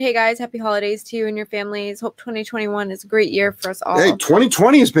Hey guys, happy holidays to you and your families. Hope 2021 is a great year for us all. Hey,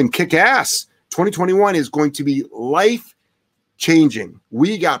 2020 has been kick-ass. 2021 is going to be life-changing.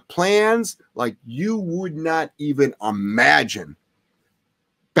 We got plans like you would not even imagine.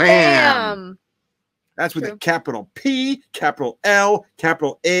 Bam! That's with a capital P, capital L,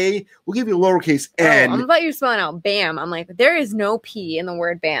 capital A. We'll give you a lowercase n. I thought you were spelling out BAM. I'm like, there is no P in the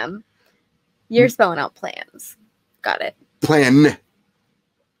word BAM. You're spelling out plans. Got it. Plan.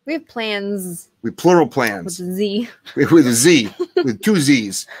 We have plans. We plural plans. With a Z. With a Z. With two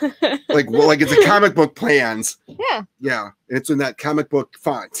Z's. Like it's a comic book plans. Yeah. Yeah. It's in that comic book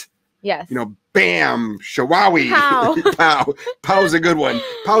font. Yes. You know, bam, shawowie. Pow. Pow. Pow's a good one.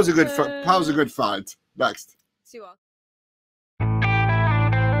 Pow's a good font. Next. See you all.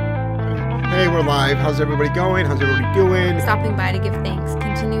 Hey, we're live. How's everybody going? How's everybody doing? Stopping by to give thanks.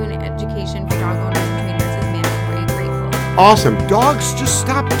 Continuing education for dog owners and trainers is mandatory. Grateful. Awesome. Dogs just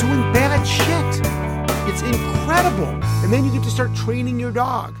stop doing bad shit. It's incredible. And then you get to start training your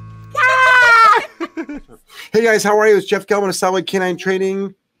dog. Hey guys, how are you? It's Jeff Gelman of Solid Canine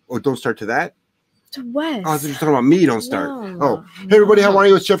Training. Oh, don't start to that. To what? Oh, you're talking about me. Don't start. No, Hey everybody, how are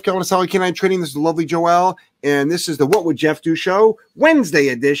you? It's Jeff Gelman of Solid Canine Training. This is the lovely Joelle, and this is the What Would Jeff Do show, Wednesday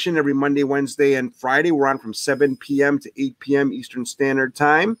edition. Every Monday, Wednesday, and Friday, we're on from 7 p.m. to 8 p.m. Eastern Standard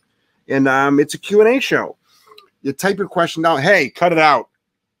Time, and it's a Q&A show. You type your question down. Hey, cut it out.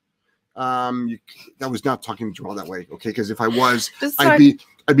 That was not talking to Joelle that way, okay? Because if I was, I'd be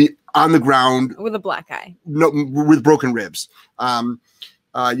on the ground with a black eye. No, with broken ribs.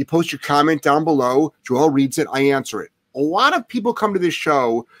 You post your comment down below. Joelle reads it. I answer it. A lot of people come to this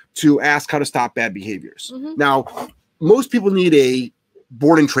show to ask how to stop bad behaviors. Mm-hmm. Now, most people need a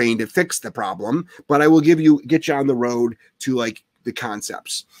board and train to fix the problem, but I will get you on the road to like the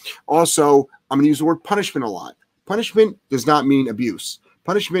concepts. Also, I'm going to use the word punishment a lot. Punishment does not mean abuse.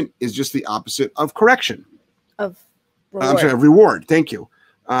 Punishment is just the opposite of correction. Of reward. I'm sorry, of reward. Thank you.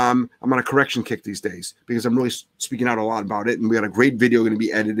 I'm on a correction kick these days because I'm really speaking out a lot about it. And we got a great video going to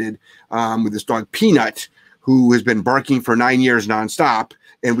be edited with this dog, Peanut, who has been barking for 9 years nonstop.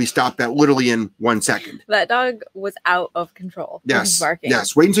 And we stopped that literally in 1 second. That dog was out of control. Yes. Barking.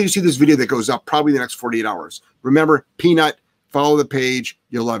 Yes. Wait until you see this video that goes up probably the next 48 hours. Remember, Peanut, follow the page.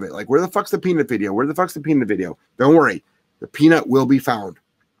 You'll love it. Like, where the fuck's the Peanut video? Where the fuck's the Peanut video? Don't worry. The Peanut will be found.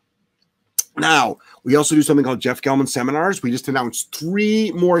 Now, we also do something called Jeff Gelman Seminars. We just announced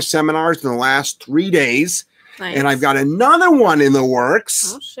 3 more seminars in the last 3 days. Nice. And I've got another one in the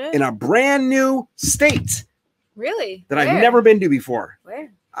works in a brand new state. Really? That I've never been to before.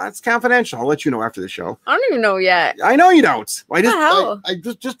 Where? It's confidential. I'll let you know after the show. I don't even know yet. I know you don't. I just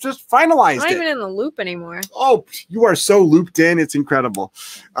finalized it. I'm not even in the loop anymore. Oh, you are so looped in. It's incredible.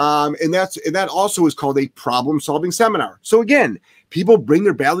 And that also is called a problem-solving seminar. So again, people bring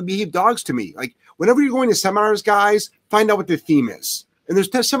their badly behaved dogs to me. Like whenever you're going to seminars, guys, find out what the theme is. And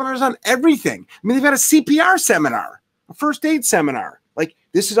there's seminars on everything. I mean, they've got a CPR seminar, a first aid seminar. Like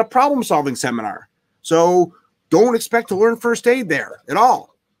this is a problem-solving seminar. So don't expect to learn first aid there at all.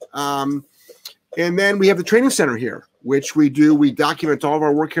 And then we have the training center here, which we document all of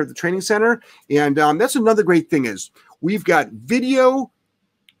our work here at the training center. And that's another great thing is we've got videos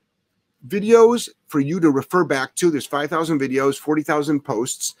for you to refer back to. There's 5,000 videos, 40,000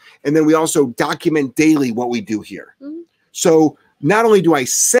 posts. And then we also document daily what we do here. Mm-hmm. So not only do I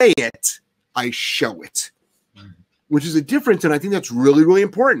say it, I show it, which is a difference. And I think that's really, really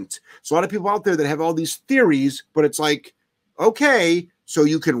important. So a lot of people out there that have all these theories, but it's like, okay, so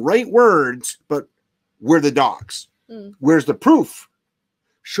you can write words, but where are the dogs? Mm. Where's the proof?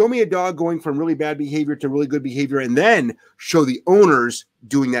 Show me a dog going from really bad behavior to really good behavior, and then show the owners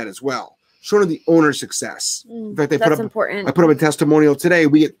doing that as well. Show them the owner's success. In fact, I put up a testimonial today.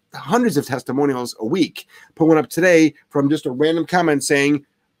 We get hundreds of testimonials a week. Put one up today from just a random comment saying,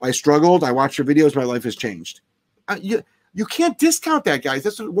 I struggled. I watched your videos. My life has changed. You can't discount that, guys.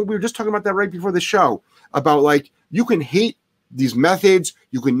 That's what we were just talking about that right before the show about like, you can hate these methods.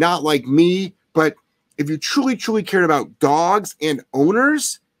 You can not like me, but if you truly, truly cared about dogs and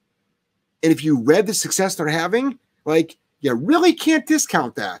owners, and if you read the success they're having, like you really can't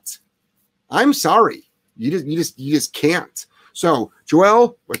discount that. I'm sorry. You just can't. So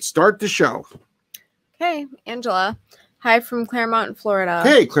Joelle, let's start the show. Okay, Angela. Hi from Claremont, Florida.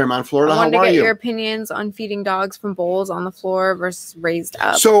 Hey, Claremont, Florida. How are you? I wanted to get your opinions on feeding dogs from bowls on the floor versus raised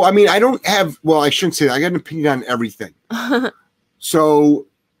up. So, I mean, I don't have, well, I shouldn't say that. I got an opinion on everything. So,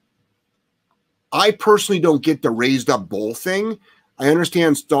 I personally don't get the raised up bowl thing. I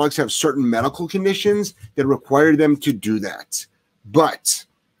understand dogs have certain medical conditions that require them to do that. But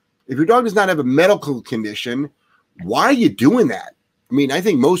if your dog does not have a medical condition, why are you doing that? I mean, I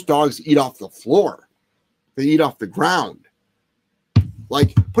think most dogs eat off the floor. They eat off the ground.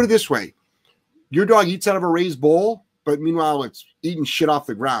 Like, put it this way. Your dog eats out of a raised bowl, but meanwhile, it's eating shit off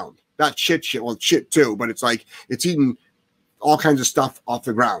the ground. Not shit. Well, shit too, but it's like it's eating all kinds of stuff off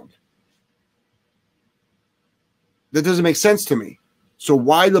the ground. That doesn't make sense to me. So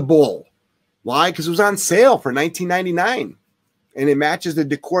why the bowl? Why? Because it was on sale for $19.99, and it matches the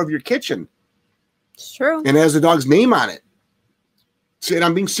decor of your kitchen. It's true. And it has the dog's name on it. And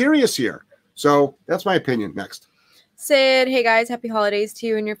I'm being serious here. So that's my opinion. Next. Sid, hey guys, happy holidays to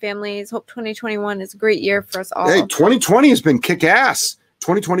you and your families. Hope 2021 is a great year for us all. Hey, 2020 has been kick-ass.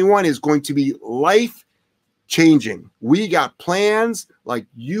 2021 is going to be life-changing. We got plans like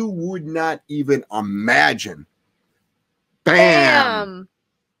you would not even imagine. Bam!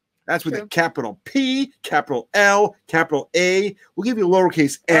 That's with a capital P, capital L, capital A. We'll give you a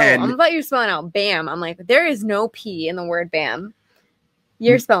lowercase n. I'm about you spelling out BAM. I'm like, there is no P in the word BAM.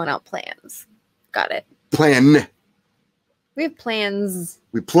 You're spelling out plans. Got it. Plan. We have plans.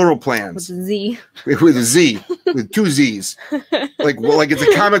 We plural plans. With a Z. With a Z. With two Z's. Like it's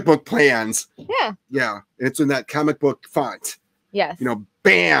a comic book plans. Yeah. Yeah. It's in that comic book font. Yes. You know,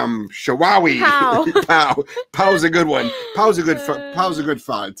 bam, shawowie. Pow. Pow. Pow's a good one. Pow's a good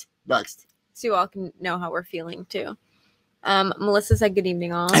font. Next. So you all can know how we're feeling too. Melissa said good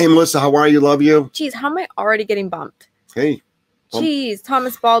evening all. Hey Melissa, how are you? Love you. Jeez, how am I already getting bumped? Hey. Jeez,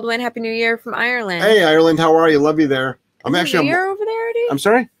 Thomas Baldwin, Happy New Year from Ireland. Hey Ireland, how are you? Love you there. I'm actually New Year over there already? I'm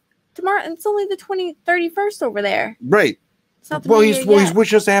sorry? Tomorrow, it's only the 31st over there. Right. It's not the he's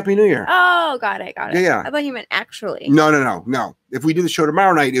wishing us a Happy New Year. Oh, got it. Yeah. I thought he meant actually. No. If we do the show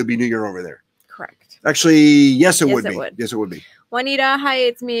tomorrow night, it would be New Year over there. Correct. Actually, yes, it would be. Yes, it would be. Juanita, hi,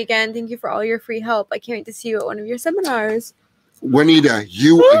 it's me again. Thank you for all your free help. I can't wait to see you at one of your seminars. Juanita,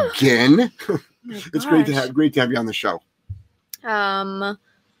 you again? It's great to have you on the show.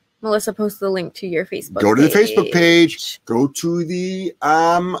 Melissa posted the link to your Facebook Go to the Facebook page. Go to the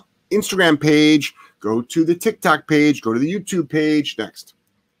Instagram page. Go to the TikTok page. Go to the YouTube page. Next.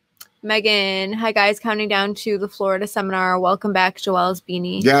 Megan, hi guys, counting down to the Florida seminar. Welcome back, Joelle's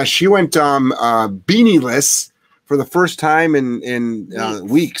beanie. Yeah, she went beanie-less for the first time in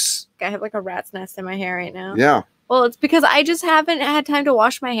weeks. I have like a rat's nest in my hair right now. Yeah. Well, it's because I just haven't had time to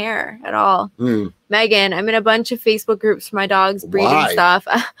wash my hair at all. Megan, I'm in a bunch of Facebook groups for my dog's breeding stuff.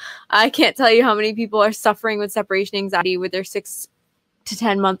 I can't tell you how many people are suffering with separation anxiety with their 6 to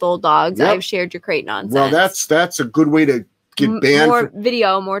 10-month-old dogs. Yep. I've shared your crate nonsense. Well, that's a good way to get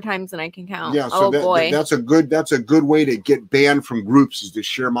banned. More times than I can count. Yeah, so boy. That's a good way to get banned from groups is to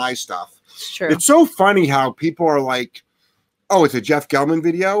share my stuff. It's true. It's so funny how people are like, oh, it's a Jeff Gellman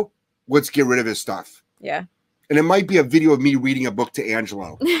video. Let's get rid of his stuff. Yeah. And it might be a video of me reading a book to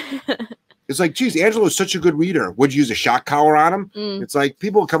Angelo. It's like, geez, Angelo is such a good reader. Would you use a shock collar on him? It's like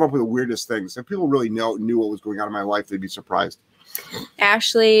people come up with the weirdest things. If people really knew what was going on in my life, they'd be surprised.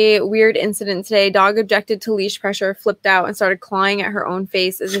 Ashley, weird incident today. Dog objected to leash pressure, flipped out, and started clawing at her own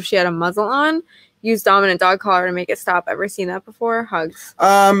face as if she had a muzzle on. Used dominant dog collar to make it stop. Ever seen that before? Hugs.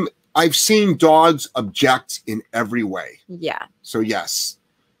 I've seen dogs object in every way. Yeah. So yes.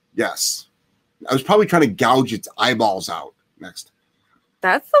 I was probably trying to gouge its eyeballs out. Next.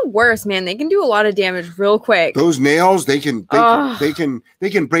 That's the worst, man. They can do a lot of damage real quick. Those nails, they can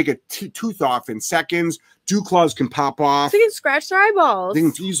break a tooth off in seconds. Dew claws can pop off. They can scratch their eyeballs. They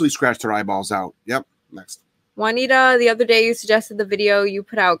can easily scratch their eyeballs out. Yep. Next. Juanita, the other day you suggested the video you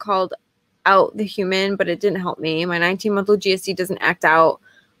put out called Out the Human, but it didn't help me. My 19-month-old GSD doesn't act out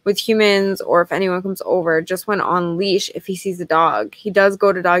with humans or if anyone comes over, just when on leash if he sees a dog. He does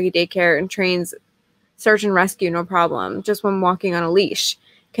go to doggy daycare and trains search and rescue, no problem, just when walking on a leash.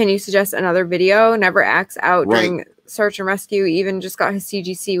 Can you suggest another video? Never acts out during search and rescue, even just got his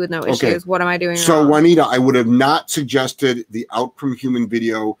CGC with no issues. What am I doing wrong? Juanita, I would have not suggested the out from human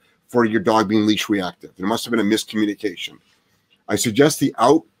video for your dog being leash reactive. There must have been a miscommunication. I suggest the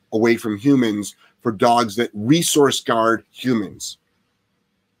out away from humans for dogs that resource guard humans.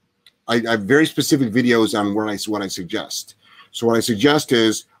 I have very specific videos on what I suggest. So what I suggest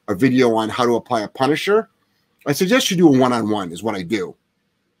is a video on how to apply a punisher. I suggest you do a one-on-one is what I do,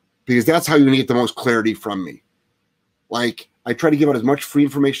 because that's how you're going to get the most clarity from me. Like, I try to give out as much free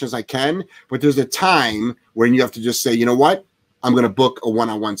information as I can, but there's a time when you have to just say, you know what? I'm going to book a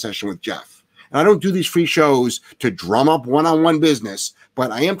one-on-one session with Jeff. And I don't do these free shows to drum up one-on-one business,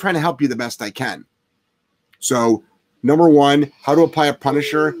 but I am trying to help you the best I can. So, number one, how to apply a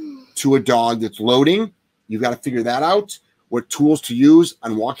punisher to a dog that's loading. You've got to figure that out. What tools to use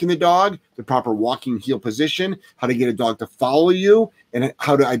on walking the dog, the proper walking heel position, how to get a dog to follow you, and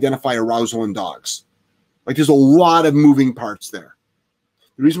how to identify arousal in dogs. Like, there's a lot of moving parts there.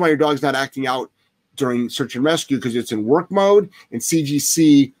 The reason why your dog's not acting out during search and rescue because it's in work mode, and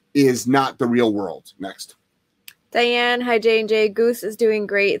CGC is not the real world. Next. Diane, hi J&J. Goose is doing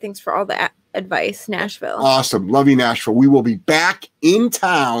great. Thanks for all the advice. Nashville. Awesome. Love you, Nashville. We will be back in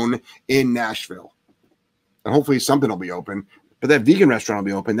town in Nashville. And hopefully something will be open. But that vegan restaurant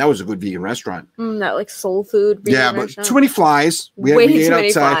will be open. That was a good vegan restaurant. That like soul food vegan restaurant. Too many flies. We ate too many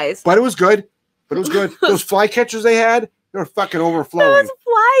outside, flies. But it was good. Those fly catchers they had, they were fucking overflowing. Those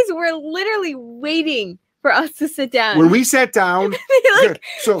flies were literally waiting for us to sit down. When we sat down,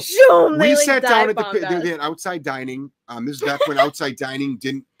 we sat down at the they had outside dining. This is back when outside dining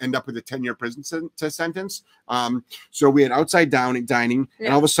didn't end up with a 10-year prison sentence. So we had outside dining, and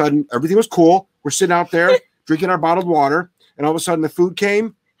all of a sudden everything was cool. We're sitting out there drinking our bottled water, and all of a sudden the food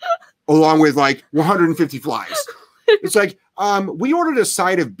came along with like 150 flies. It's like we ordered a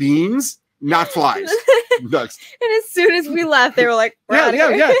side of beans, not flies. Next. And as soon as we left, they were like,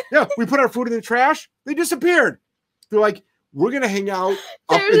 yeah. We put our food in the trash. They disappeared. They're like, we're going to hang out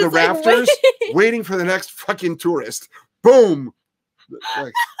up in the rafters waiting for the next fucking tourist. Boom.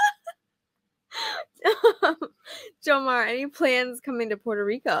 Jomar, any plans coming to Puerto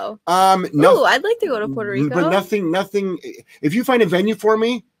Rico? No. Ooh, I'd like to go to Puerto Rico. But nothing. If you find a venue for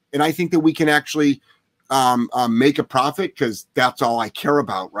me, and I think that we can actually make a profit, because that's all I care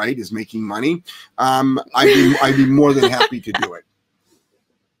about, right? Is making money. I'd be more than happy to do it.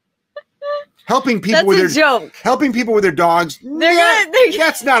 Helping people helping people with their dogs.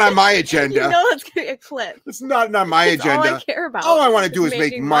 That's not on my agenda. You know that's gonna be a clip. It's not on my agenda. All I care about. All I want to do is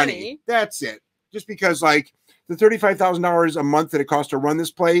make money. That's it. Just because like the $35,000 a month that it costs to run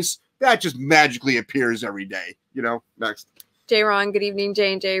this place, that just magically appears every day. Next. J. Ron, good evening,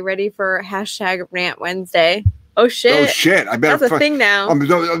 J&J. Ready for hashtag Rant Wednesday? Oh shit! I better. That's a thing now.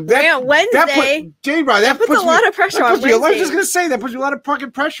 Rant Wednesday. J. Ron, that puts a lot of pressure on Wednesday. I was just gonna say that puts a lot of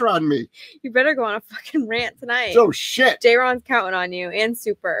fucking pressure on me. You better go on a fucking rant tonight. Oh shit! J. Ron's counting on you and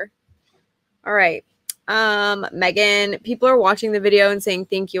Super. All right, Megan. People are watching the video and saying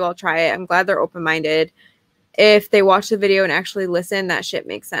thank you. I'll try it. I'm glad they're open minded. If they watch the video and actually listen, that shit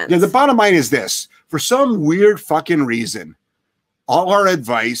makes sense. Yeah. The bottom line is this: for some weird fucking reason, all our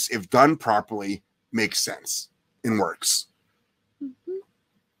advice, if done properly, makes sense and works. Mm-hmm.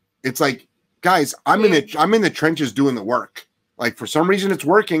 It's like, guys, I'm in the trenches doing the work. Like, for some reason it's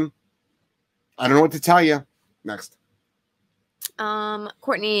working. I don't know what to tell you. Next.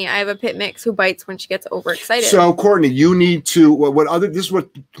 Courtney, I have a pit mix who bites when she gets overexcited. So Courtney, you need to this is what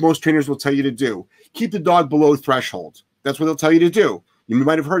most trainers will tell you to do. Keep the dog below threshold. That's what they'll tell you to do. You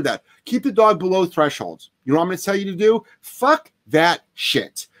might have heard that. Keep the dog below threshold. You know what I'm going to tell you to do? Fuck that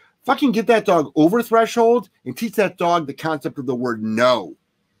shit. Fucking get that dog over threshold and teach that dog the concept of the word no.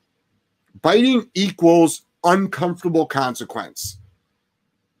 Biting equals uncomfortable consequence.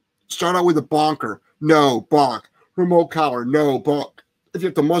 Start out with a bonker. No, bonk. Remote collar. No, bonk. If you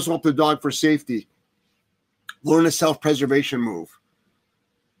have to muzzle up the dog for safety, learn a self-preservation move.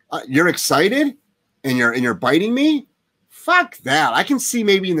 You're excited and you're biting me? Fuck that. I can see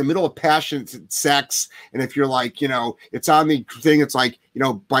maybe in the middle of passionate sex, and if you're like, it's on the thing, it's like,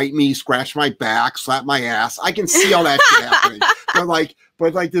 bite me, scratch my back, slap my ass. I can see all that shit happening.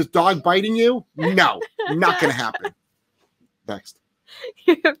 But like this dog biting you? No, not gonna happen. Next.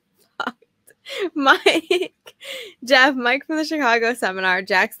 You're fucked. Mike from the Chicago seminar,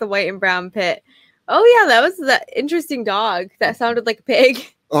 Jack's the white and brown pit. Oh yeah, that was the interesting dog. That sounded like a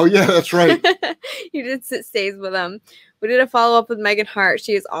pig. Oh yeah, that's right. You did stays with him. We did a follow-up with Megan Hart.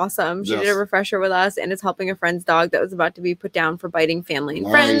 She is awesome. She did a refresher with us and is helping a friend's dog that was about to be put down for biting family and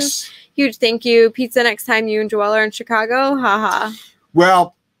friends. Huge thank you. Pizza next time you and Joelle are in Chicago. Haha.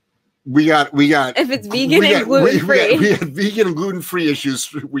 Well, we got if it's vegan and gluten-free. We got vegan and gluten-free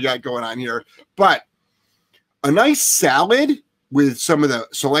issues we got going on here. But a nice salad with some of the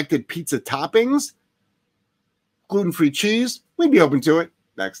selected pizza toppings, gluten-free cheese, we'd be open to it.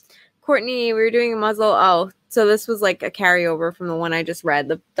 Next. Courtney, we were doing a muzzle. Oh, so this was like a carryover from the one I just read.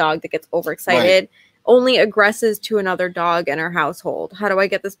 The dog that gets overexcited only aggresses to another dog in our household. How do I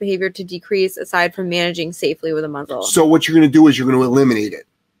get this behavior to decrease aside from managing safely with a muzzle? So what you're going to do is you're going to eliminate it.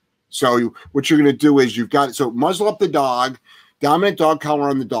 So what you're going to do is muzzle up the dog, dominant dog collar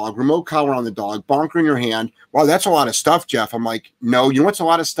on the dog, remote collar on the dog, bonker in your hand. Wow, that's a lot of stuff, Jeff. I'm like, no, you know what's a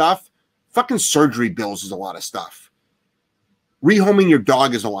lot of stuff? Fucking surgery bills is a lot of stuff. Rehoming your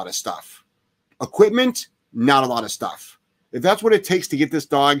dog is a lot of stuff. Equipment, not a lot of stuff. If that's what it takes to get this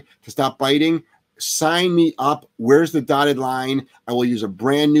dog to stop biting, sign me up. Where's the dotted line? I will use a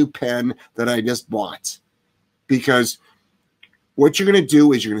brand new pen that I just bought. Because what you're going to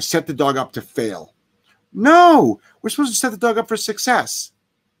do is you're going to set the dog up to fail. No, we're supposed to set the dog up for success.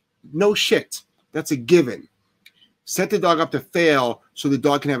 No shit. That's a given. Set the dog up to fail so the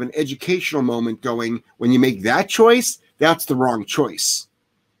dog can have an educational moment going, when you make that choice, that's the wrong choice.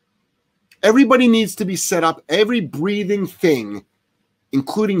 Everybody needs to be set up. Every breathing thing,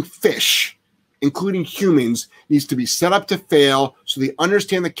 including fish, including humans, needs to be set up to fail so they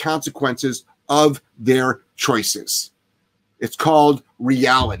understand the consequences of their choices. It's called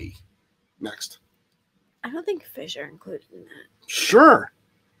reality. Next. I don't think fish are included in that. Sure.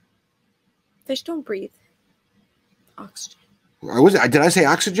 Fish don't breathe oxygen. Did I say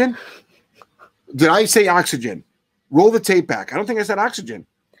oxygen? Did I say oxygen? Roll the tape back. I don't think I said oxygen.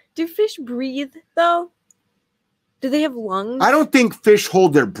 Do fish breathe, though? Do they have lungs? I don't think fish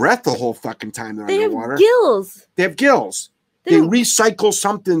hold their breath the whole fucking time they're underwater. They have gills. They have gills. They recycle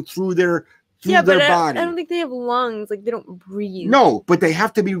something through their body. I don't think they have lungs. Like, they don't breathe. No, but they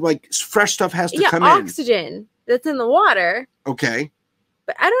have to be, like, fresh stuff has to come in. Oxygen that's in the water. Okay.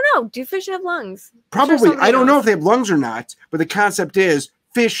 But I don't know. Do fish have lungs? Probably. I don't know if they have lungs or not, but the concept is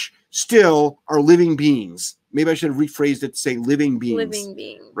fish still are living beings. Maybe I should have rephrased it to say living beings. Living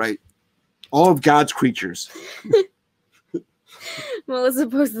beings. Right. All of God's creatures. Melissa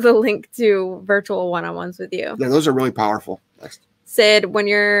posted the link to virtual one-on-ones with you. Yeah, those are really powerful. Sid, when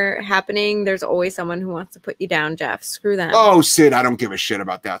you're happening, there's always someone who wants to put you down, Jeff. Screw them. Oh, Sid, I don't give a shit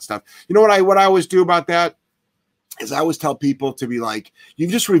about that stuff. You know what I always do about that? Is I always tell people to be like,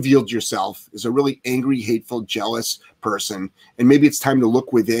 you've just revealed yourself as a really angry, hateful, jealous person. And maybe it's time to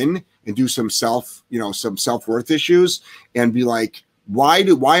look within and do some self-worth issues and be like, why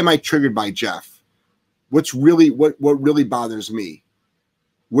am I triggered by Jeff? What really bothers me?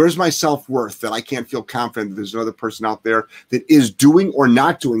 Where's my self-worth that I can't feel confident that there's another person out there that is doing or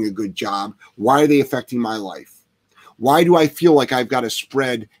not doing a good job? Why are they affecting my life? Why do I feel like I've got to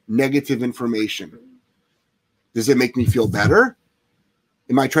spread negative information? Does it make me feel better?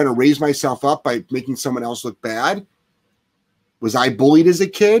 Am I trying to raise myself up by making someone else look bad? Was I bullied as a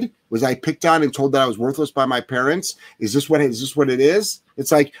kid? Was I picked on and told that I was worthless by my parents? Is this what it is?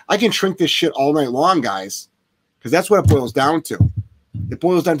 It's like, I can shrink this shit all night long, guys, because that's what it boils down to. It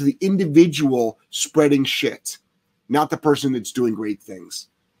boils down to the individual spreading shit, not the person that's doing great things.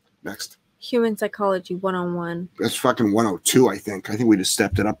 Next. Human Psychology 101. That's fucking 102, I think. I think we just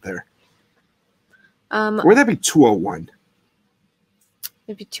stepped it up there. Or would that be 201?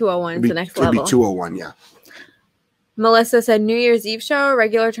 It'd be 201. It's the next level. It'd be 201, yeah. Melissa said, New Year's Eve show,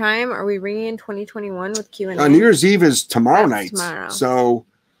 regular time. Are we ringing in 2021 with Q&A? New Year's Eve is tomorrow night. Tomorrow. So,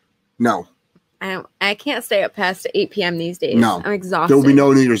 no. I can't stay up past 8 p.m. these days. No. I'm exhausted. There will be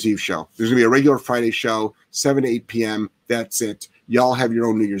no New Year's Eve show. There's going to be a regular Friday show, 7 to 8 p.m. That's it. Y'all have your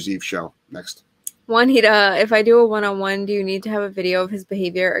own New Year's Eve show. Next. Juanita, if I do a one-on-one, do you need to have a video of his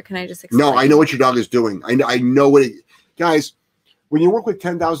behavior, or can I just explain? No, I know what your dog is doing. I know what it... Guys, when you work with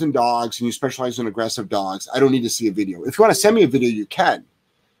 10,000 dogs and you specialize in aggressive dogs, I don't need to see a video. If you want to send me a video, you can,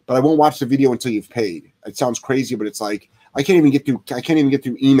 but I won't watch the video until you've paid. It sounds crazy, but it's like I can't even get through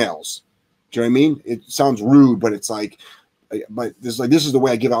emails. Do you know what I mean? It sounds rude, but it's like, but this is the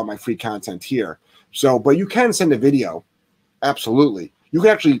way I give out my free content here. So, but you can send a video, absolutely. You can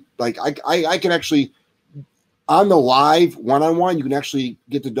actually, like, I can actually on the live one-on-one, you can actually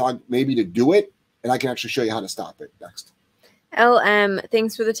get the dog maybe to do it, and I can actually show you how to stop it. Next. LM,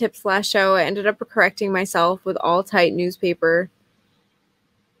 thanks for the tips last show. I ended up correcting myself with all tight newspaper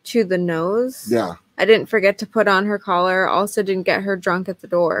to the nose. Yeah. I didn't forget to put on her collar. Also didn't get her drunk at the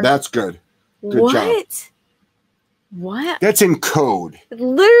door. That's good. Good job. What? That's in code.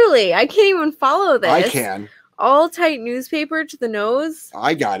 Literally, I can't even follow this. I can. All tight newspaper to the nose.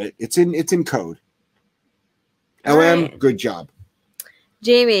 I got it. It's in code. All LM, right. Good job.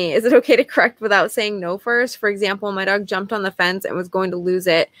 Jamie, is it okay to correct without saying no first? For example, my dog jumped on the fence and was going to lose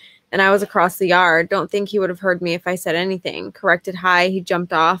it, and I was across the yard. Don't think he would have heard me if I said anything. Corrected hi. He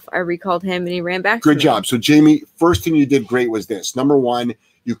jumped off. I recalled him, and he ran back. Good job. So, Jamie, first thing you did great was this. Number one,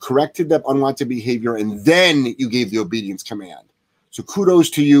 you corrected that unwanted behavior, and then you gave the obedience command. So kudos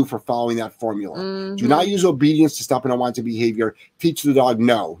to you for following that formula. Mm-hmm. Do not use obedience to stop an unwanted behavior. Teach the dog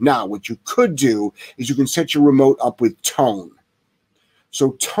no. Now, what you could do is you can set your remote up with tone.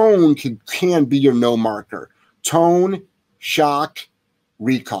 So tone can be your no marker. Tone, shock,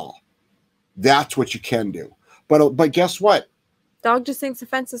 recall. That's what you can do. But guess what? Dog just thinks the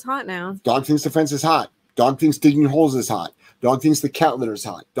fence is hot now. Dog thinks the fence is hot. Dog thinks digging holes is hot. Dog thinks the cat litter is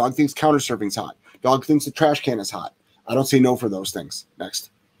hot. Dog thinks counter surfing is hot. Dog thinks the trash can is hot. I don't say no for those things. Next.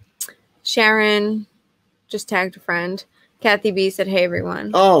 Sharon just tagged a friend. Kathy B said, hey,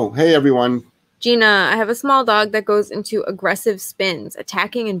 everyone. Oh, hey, everyone. Gina, I have a small dog that goes into aggressive spins,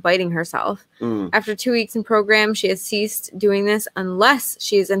 attacking and biting herself. After 2 weeks in program, she has ceased doing this unless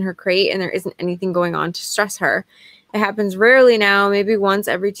she is in her crate and there isn't anything going on to stress her. It happens rarely now, maybe once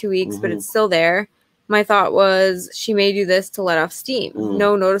every 2 weeks, but it's still there. My thought was she may do this to let off steam.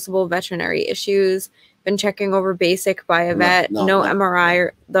 No noticeable veterinary issues. Been checking over basic by a vet. No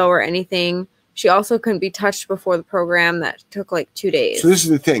MRI or anything. She also couldn't be touched before the program. That took like 2 days. So this is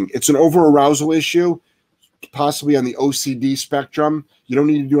the thing. It's an over-arousal issue, possibly on the OCD spectrum. You don't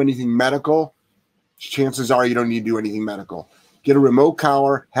need to do anything medical. Chances are you don't need to do anything medical. Get a remote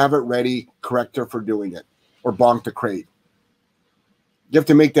collar, have it ready, correct her for doing it, or bonk the crate. You have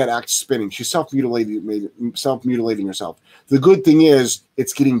to make that act spinning. She's self-mutilating herself. The good thing is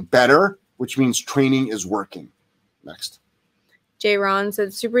it's getting better, which means training is working. Next. J. Ron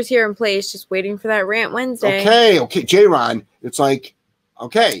said, Super's here in place, just waiting for that rant Wednesday. Okay, J. Ron. It's like,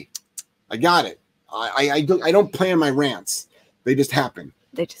 okay, I got it. I don't plan my rants. They just happen.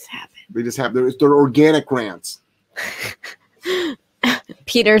 They just happen. They're organic rants.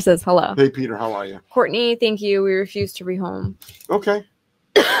 Peter says hello. Hey, Peter, how are you? Courtney, thank you. We refuse to rehome. Okay.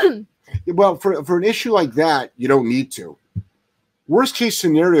 Well, for an issue like that, you don't need to. Worst case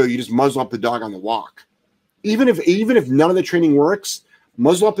scenario, you just muzzle up the dog on the walk. Even if none of the training works,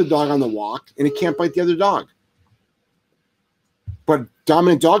 muzzle up the dog on the walk, and it can't bite the other dog. But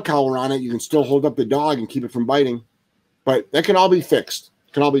dominant dog collar on it, you can still hold up the dog and keep it from biting. But that can all be fixed.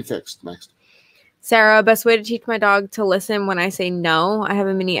 Next. Sarah, best way to teach my dog to listen when I say no. I have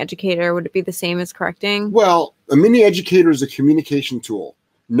a mini educator. Would it be the same as correcting? Well, a mini educator is a communication tool.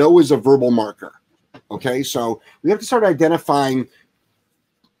 No is a verbal marker. Okay, so we have to start identifying.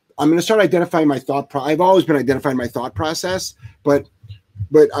 I'm going to start identifying my thought. I've always been identifying my thought process, but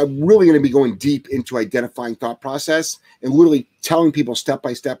I'm really going to be going deep into identifying thought process and literally telling people step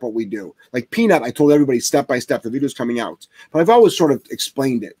by step what we do. Like Peanut, I told everybody step by step. The video's coming out, but I've always sort of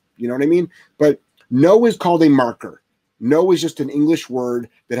explained it. You know what I mean? But no is called a marker. No is just an English word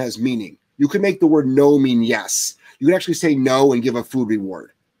that has meaning. You could make the word no mean yes. You could actually say no and give a food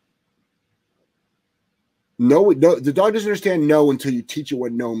reward. No, the dog doesn't understand no until you teach it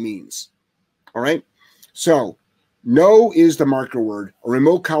what no means. All right? So no is the marker word. A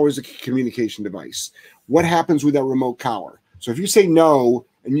remote collar is a communication device. What happens with that remote collar? So if you say no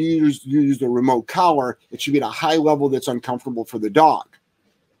and you use the remote collar, it should be at a high level that's uncomfortable for the dog.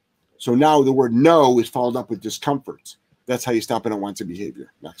 So now the word no is followed up with discomfort. That's how you stop an unwanted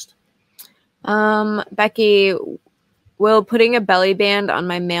behavior. Next. Becky, will putting a belly band on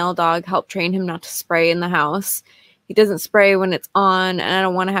my male dog help train him not to spray in the house? He doesn't spray when it's on, and I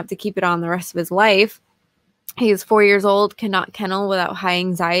don't want to have to keep it on the rest of his life. He is 4 years old, cannot kennel without high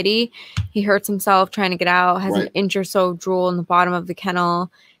anxiety. He hurts himself trying to get out, has an inch or so of drool in the bottom of the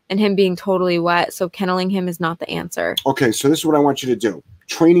kennel, and him being totally wet, so kenneling him is not the answer. Okay, so this is what I want you to do.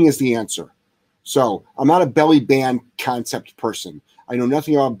 Training is the answer. So I'm not a belly band concept person. I know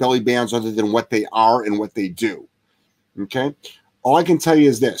nothing about belly bands other than what they are and what they do. Okay? All I can tell you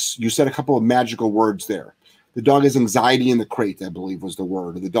is this. You said a couple of magical words there. The dog has anxiety in the crate, I believe was the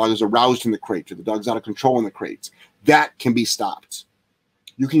word. Or the dog is aroused in the crate. Or the dog's out of control in the crate. That can be stopped.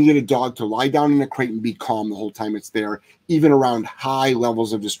 You can get a dog to lie down in the crate and be calm the whole time it's there, even around high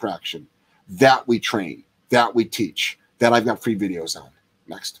levels of distraction. That we train. That we teach. That I've got free videos on.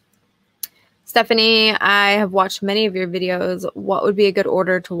 Next. Stephanie, I have watched many of your videos. What would be a good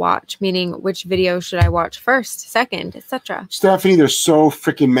order to watch? Meaning, which video should I watch first, second, etc.? Stephanie, there's so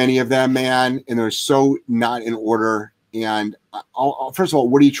freaking many of them, man, and they're so not in order. And first of all,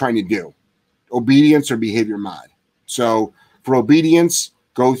 what are you trying to do? Obedience or behavior mod? So for obedience,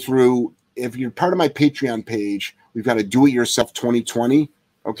 go through, if you're part of my Patreon page, we've got a do-it-yourself 2020,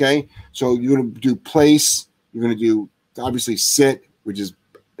 okay? So you're going to do place, you're going to do, obviously, sit, which is,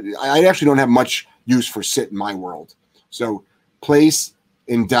 I actually don't have much use for sit in my world. So place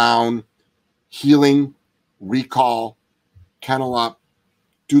and down, healing, recall, kennel up,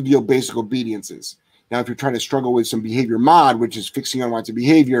 do the basic obediences. Now, if you're trying to struggle with some behavior mod, which is fixing unwanted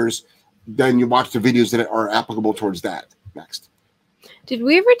behaviors, then you watch the videos that are applicable towards that. Next. Did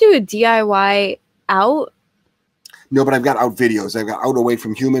we ever do a DIY out? No, but I've got out videos. I've got out away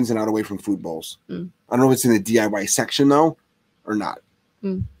from humans and out away from food bowls. I don't know if it's in the DIY section, though, or not.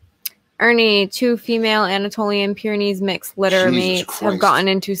 Ernie, 2 female Anatolian Pyrenees mixed litter mates have gotten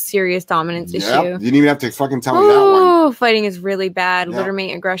into serious dominance issue. You didn't even have to fucking tell me that one. Oh, fighting is really bad. Litter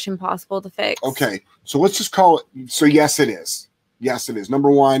mate aggression possible to fix. Okay, so let's just call it. So yes, it is. Yes, it is.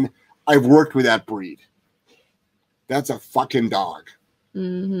 Number one, I've worked with that breed. That's a fucking dog.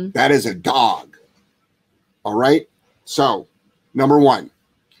 That is a dog. All right. So, number one,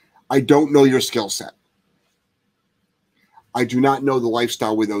 I don't know your skill set. I do not know the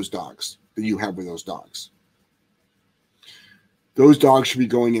lifestyle with those dogs that you have with those dogs. Those dogs should be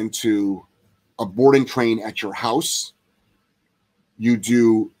going into a boarding train at your house. You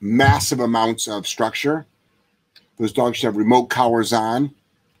do massive amounts of structure. Those dogs should have remote collars on.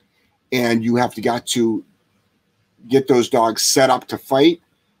 And you have got to get those dogs set up to fight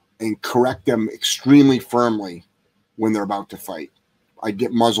and correct them extremely firmly when they're about to fight. I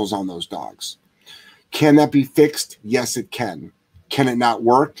get muzzles on those dogs. Can that be fixed? Yes, it can. Can it not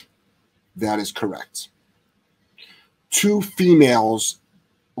work? That is correct. 2 females,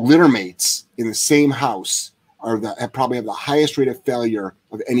 litter mates in the same house probably have the highest rate of failure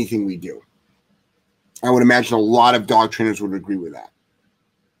of anything we do. I would imagine a lot of dog trainers would agree with that.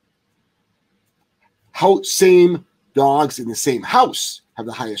 How same dogs in the same house have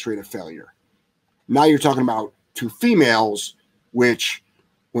the highest rate of failure. Now you're talking about 2 females, which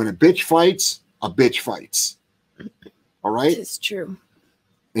when a bitch fights, a bitch fights. All right? It's true.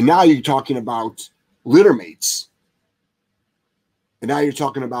 And now you're talking about litter mates. And now you're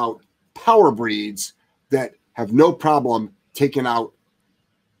talking about power breeds that have no problem taking out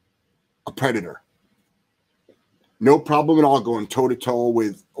a predator. No problem at all going toe-to-toe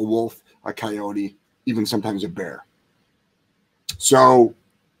with a wolf, a coyote, even sometimes a bear. So,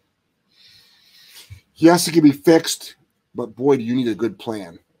 yes, it can be fixed, but boy, do you need a good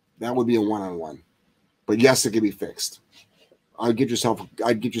plan. That would be a one-on-one. But yes, it can be fixed. I'd get yourself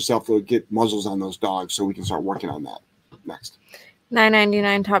to get muzzles on those dogs so we can start working on that. Next.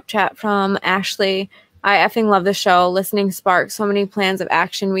 $9.99 top chat from Ashley. I effing love the show. Listening sparks so many plans of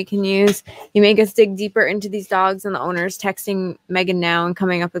action we can use. You make us dig deeper into these dogs and the owners. Texting Megan now and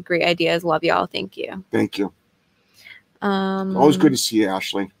coming up with great ideas. Love y'all. Thank you. Thank you. Always good to see you,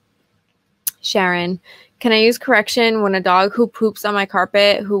 Ashley. Sharon, can I use correction when a dog who poops on my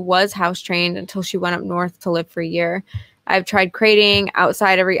carpet, who was house trained until she went up north to live for a year? I've tried crating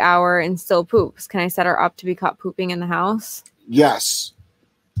outside every hour and still poops. Can I set her up to be caught pooping in the house? Yes.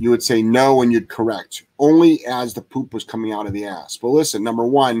 You would say no and you'd correct. Only as the poop was coming out of the ass. But listen, number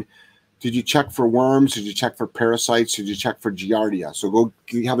one, did you check for worms? Did you check for parasites? Did you check for Giardia? So go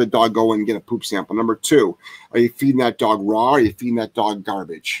have the dog go and get a poop sample. Number 2, are you feeding that dog raw? Or are you feeding that dog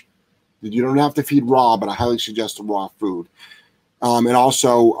garbage? You don't have to feed raw, but I highly suggest the raw food. And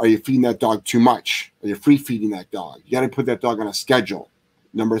also, are you feeding that dog too much? Are you free feeding that dog? You got to put that dog on a schedule.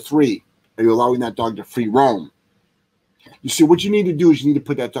 Number 3, are you allowing that dog to free roam? You see, what you need to do is you need to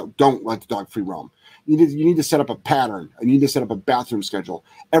put that dog, don't let the dog free roam. You need to set up a pattern. And you need to set up a bathroom schedule.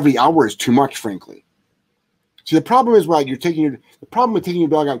 Every hour is too much, frankly. See, the problem is, the problem with taking your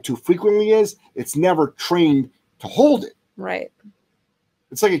dog out too frequently is it's never trained to hold it. Right.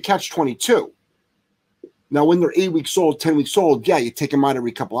 It's like a catch-22. Now, when they're 8 weeks old, 10 weeks old, yeah, you take them out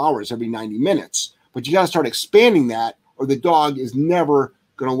every couple hours, every 90 minutes. But you got to start expanding that, or the dog is never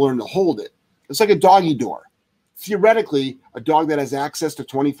going to learn to hold it. It's like a doggy door. Theoretically, a dog that has access to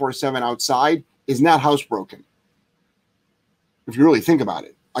 24/7 outside is not housebroken. If you really think about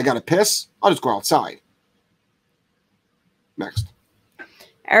it. I got to piss, I'll just go outside. Next.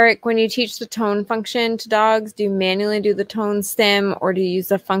 Eric, when you teach the tone function to dogs, do you manually do the tone stim or do you use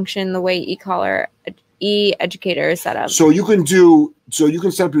the function the way e-educator is set up? So you can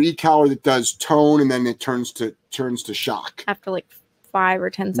set up your e-collar that does tone and then it turns to shock. After like 5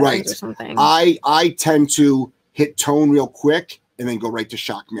 or 10 seconds or something. I tend to hit tone real quick and then go right to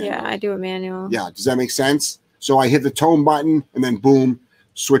shock manually. Yeah, I do a manual. Yeah, does that make sense? So I hit the tone button and then boom,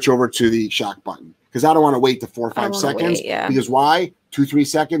 switch over to the shock button. Because I don't want to wait the 4 or 5 seconds. Because why? 2-3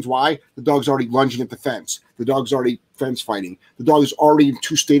 seconds. Why? The dog's already lunging at the fence. The dog's already fence fighting. The dog is already in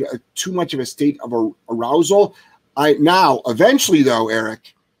too much of a state of arousal. Eventually though,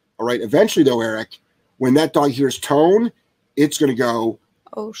 Eric, when that dog hears tone, it's going to go,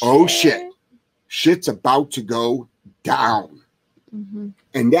 oh shit. Shit's about to go down. Mm-hmm.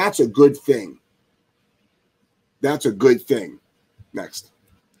 And that's a good thing. That's a good thing. Next.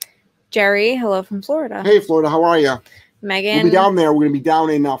 Jerry, hello from Florida. Hey, Florida, how are you? Megan. We'll be down there. We're going to be down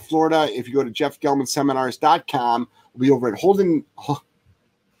in Florida. If you go to jeffgelmanseminars.com, we'll be over at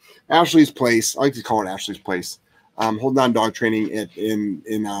Ashley's place. I like to call it Ashley's place. Holding On Dog Training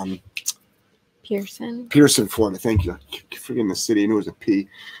in Pearson, Florida. Thank you. Forgetting the city. I knew it was a P.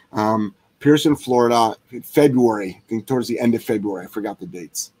 Pearson, Florida, February. I think towards the end of February. I forgot the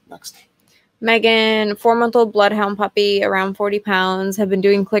dates. Next. Megan, 4-month-old bloodhound puppy, around 40 pounds, have been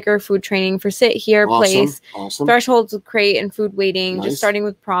doing clicker food training for sit here place. Awesome. Thresholds with crate and food waiting, just starting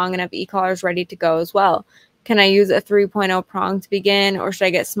with prong and have e-collars ready to go as well. Can I use a 3.0 prong to begin, or should I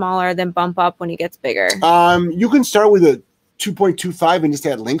get smaller then bump up when he gets bigger? You can start with a 2.25 and just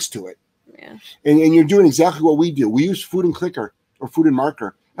add links to it. Yeah. And you're doing exactly what we do. We use food and clicker or food and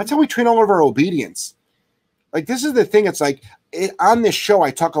marker. That's how we train all of our obedience. Like, this is the thing. It's like on this show,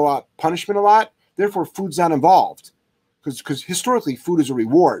 I talk a lot, punishment a lot. Therefore, food's not involved because historically, food is a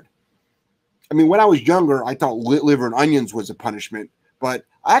reward. I mean, when I was younger, I thought liver and onions was a punishment, but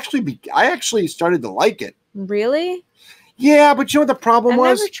I actually started to like it. Really? Yeah, but you know what the problem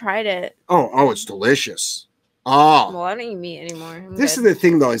was? I never tried it. Oh, it's delicious. Oh, well, I don't eat meat anymore. This is the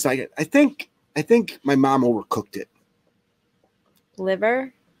thing, though. Is like I think my mom overcooked it.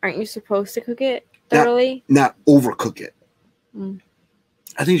 Liver? Aren't you supposed to cook it thoroughly? Not overcook it.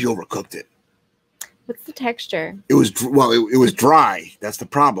 I think she overcooked it. What's the texture? It was it was dry. That's the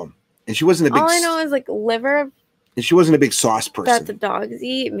problem. And she wasn't a big. All I know is like liver. And she wasn't a big sauce person. That the dogs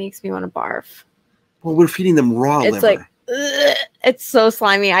eat. It makes me want to barf. Well, we're feeding them raw liver. It's like ugh, it's so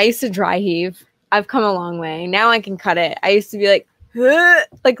slimy. I used to dry heave. I've come a long way. Now I can cut it. I used to be like, ugh,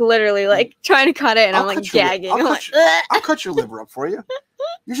 like literally, like trying to cut it, and I'm like gagging. I'll cut your liver up for you.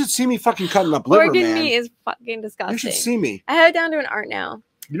 You should see me fucking cutting up liver, Organ man. meat is fucking disgusting. You should see me. I have it down to an art now.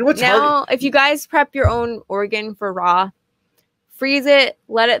 You know what's now, hard? If you guys prep your own organ for raw, freeze it,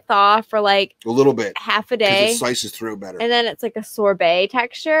 let it thaw for like a little bit, half a day. It slices through better. And then it's like a sorbet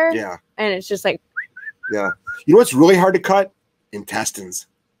texture. Yeah. And it's just like. Yeah. You know what's really hard to cut? Intestines.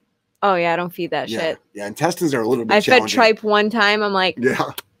 Oh, yeah. I don't feed that shit. Yeah. Intestines are a little bit I challenging. fed tripe one time. I'm like,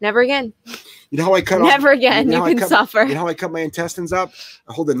 yeah. Never again. You know how I cut Never again. You can suffer. You know how I cut my intestines up?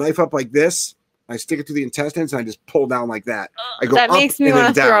 I hold the knife up like this. I stick it through the intestines and I just pull down like that. I go that up makes me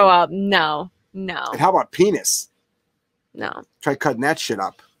want to throw up. No. And how about penis? No. Try cutting that shit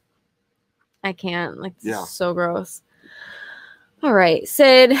up. I can't. Like, this is so gross. All right,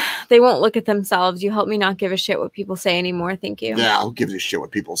 Sid, they won't look at themselves. You help me not give a shit what people say anymore. Thank you. Yeah, I'll give a shit what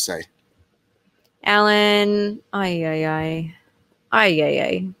people say. Alan, ay. Hi,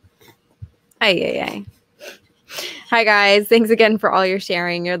 guys. Thanks again for all your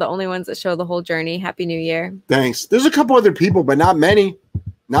sharing. You're the only ones that show the whole journey. Happy New Year. Thanks. There's a couple other people, but not many.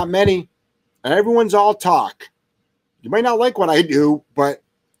 Not many. And everyone's all talk. You might not like what I do, but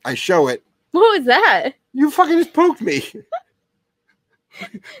I show it. What was that? You fucking just poked me.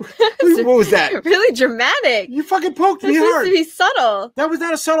 What was that? Really dramatic. You fucking poked me hard. Supposed to be subtle. That was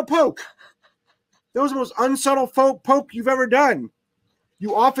not a subtle poke. That was the most unsubtle poke you've ever done.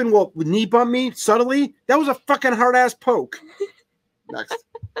 You often will knee bump me subtly. That was a fucking hard ass poke. Next.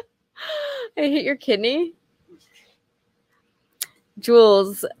 I hit your kidney.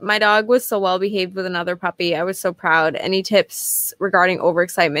 Jules, my dog was so well behaved with another puppy. I was so proud. Any tips regarding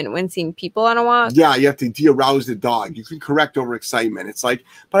overexcitement when seeing people on a walk? Yeah, you have to de-arouse the dog. You can correct overexcitement. It's like,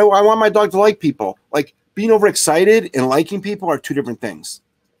 but I want my dog to like people. Like, being overexcited and liking people are two different things.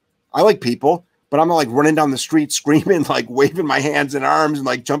 I like people, but I'm not like running down the street screaming, like waving my hands and arms and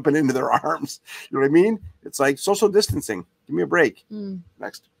like jumping into their arms. You know what I mean? It's like social distancing. Give me a break.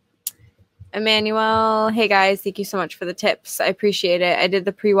 Next. Emmanuel, hey guys, thank you so much for the tips. I appreciate it. I did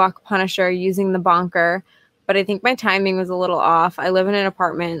the pre-walk punisher using the bonker, but I think my timing was a little off. I live in an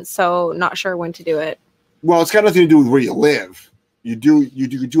apartment, so not sure when to do it. Well, it's got nothing to do with where you live. You do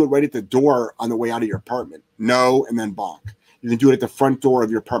it right at the door on the way out of your apartment. No, and then bonk. You can do it at the front door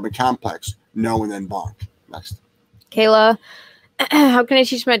of your apartment complex. No, and then bonk. Next. Kayla, how can I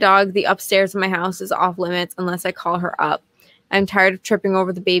teach my dog the upstairs of my house is off limits unless I call her up? I'm tired of tripping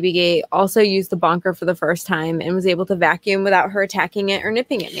over the baby gate. Also used the bonker for the first time and was able to vacuum without her attacking it or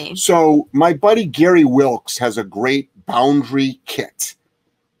nipping at me. So my buddy Gary Wilkes has a great boundary kit.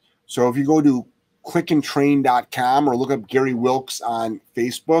 So if you go to clickandtrain.com or look up Gary Wilkes on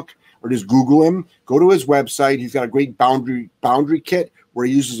Facebook or just Google him, go to his website. He's got a great boundary kit where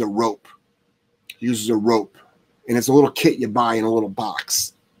he uses a rope. And it's a little kit you buy in a little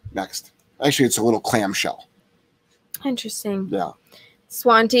box. Next. Actually, it's a little clamshell. Interesting. Yeah.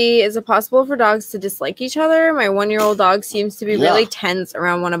 Swanty, is it possible for dogs to dislike each other? My 1-year-old dog seems to be really tense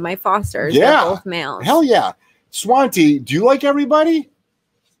around one of my fosters. Yeah. They're both males. Hell yeah. Swanty, do you like everybody?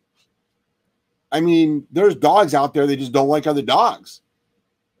 I mean, there's dogs out there that just don't like other dogs.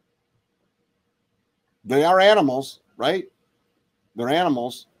 They are animals, right? They're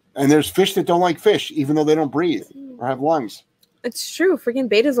animals. And there's fish that don't like fish, even though they don't breathe or have lungs. It's true. Freaking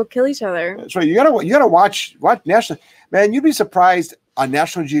betas will kill each other. That's right. You gotta watch National. Man, you'd be surprised on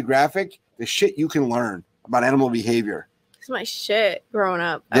National Geographic the shit you can learn about animal behavior. It's my shit growing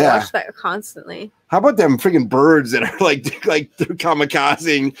up. Yeah. I watch that constantly. How about them freaking birds that are like they're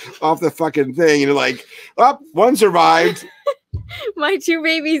kamikazing off the fucking thing and they're like, oh, one survived. My 2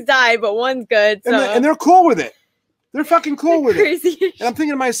 babies died, but one's good. So. And they're cool with it. They're fucking cool with it. And I'm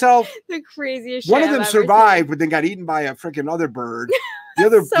thinking to myself, the craziest one shit of them I've ever survived, seen. but then got eaten by a freaking other bird. The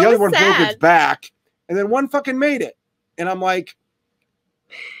other one broke its sad. back, and then one fucking made it. And I'm like,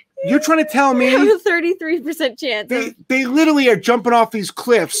 you're trying to tell me have a 33% chance. They literally are jumping off these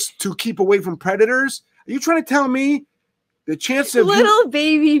cliffs to keep away from predators. Are you trying to tell me the chances of little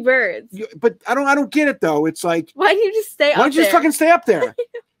baby birds? But I don't get it though. It's like, why don't you just stay up there? Why don't you just fucking stay up there?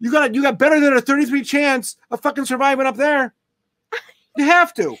 You got better than a 33 chance of fucking surviving up there. You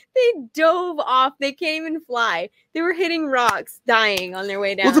have to. They dove off. They can't even fly. They were hitting rocks, dying on their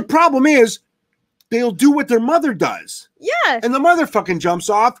way down. Well, the problem is they'll do what their mother does. Yeah. And the mother fucking jumps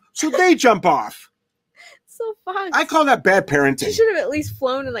off, so they jump off. So fun. I call that bad parenting. She should have at least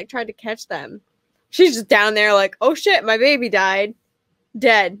flown and like tried to catch them. She's just down there like, oh shit, my baby died.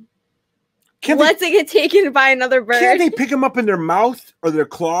 Dead. Let's get taken by another bird. Can't they pick them up in their mouth or their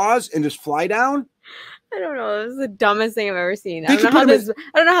claws and just fly down? I don't know. This is the dumbest thing I've ever seen. I don't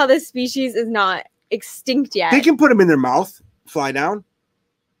know how this species is not extinct yet. They can put them in their mouth, fly down.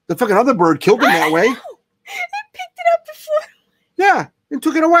 The fucking other bird killed them that way. It picked it up before. Yeah, and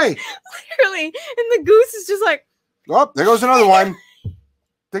took it away. Literally. And the goose is just like, oh, there goes another one.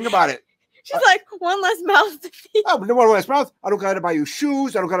 Think about it. She's like, one less mouth to feed. Oh, one less mouth. I don't got to buy you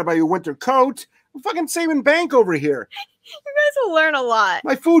shoes. I don't got to buy you a winter coat. I'm fucking saving bank over here. You guys will learn a lot.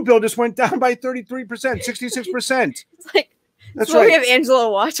 My food bill just went down by 33%, 66%. It's like, that's right. We have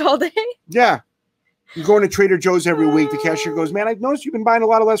Angela watch all day. Yeah. You go into Trader Joe's every week. The cashier goes, man, I've noticed you've been buying a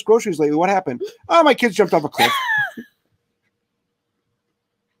lot of less groceries lately. What happened? Oh, my kids jumped off a cliff.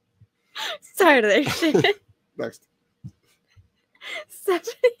 Tired of their shit. Next.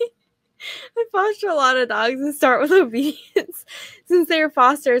 Stephanie. I foster a lot of dogs and start with obedience. Since they are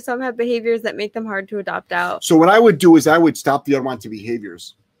foster, some have behaviors that make them hard to adopt out. So what I would do is I would stop the unwanted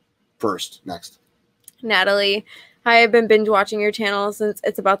behaviors first. Next. Natalie. Hi, I've been binge watching your channel since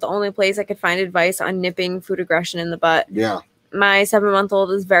it's about the only place I could find advice on nipping food aggression in the butt. Yeah. My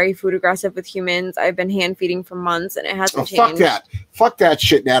 7-month-old is very food aggressive with humans. I've been hand feeding for months and it hasn't changed. Fuck that. Fuck that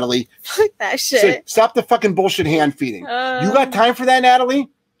shit, Natalie. Fuck that shit. Stop the fucking bullshit hand feeding. You got time for that, Natalie?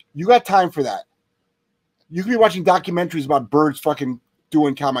 You got time for that. You can be watching documentaries about birds fucking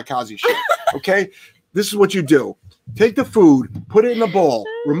doing kamikaze shit. Okay? This is what you do. Take the food, put it in a bowl,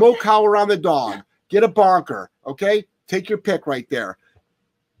 remote collar around the dog, get a bonker, okay? Take your pick right there.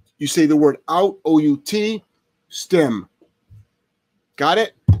 You say the word out, O-U-T, stim. Got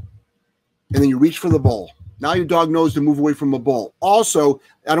it? And then you reach for the bowl. Now your dog knows to move away from the bowl. Also,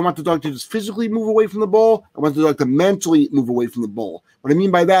 I don't want the dog to just physically move away from the bowl. I want the dog to mentally move away from the bowl. What I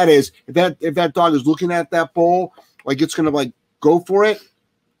mean by that is if that dog is looking at that bowl, like it's going to like go for it,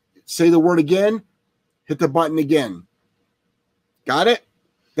 say the word again, hit the button again. Got it?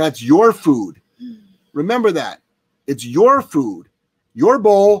 That's your food. Remember that. It's your food. Your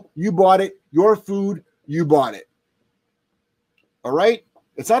bowl, you bought it. Your food, you bought it. All right?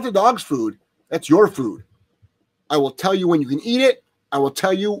 It's not the dog's food. That's your food. I will tell you when you can eat it. I will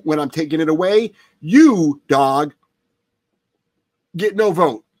tell you when I'm taking it away. You, dog, get no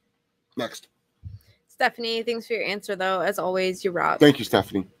vote. Next. Stephanie, thanks for your answer, though. As always, you rock. Thank you,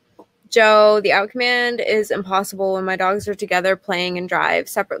 Stephanie. Joe, the out command is impossible when my dogs are together playing and drive.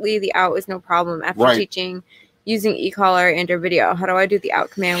 Separately, the out is no problem after teaching using e-collar and or video. How do I do the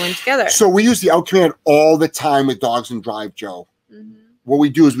out command when together? So we use the out command all the time with dogs and drive, Joe. Mm-hmm. What we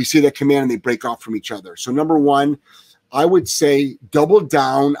do is we say that command and they break off from each other. So number one, I would say double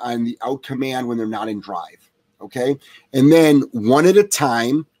down on the out command when they're not in drive. Okay. And then one at a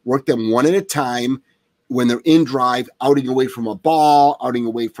time, work them one at a time when they're in drive, outing away from a ball, outing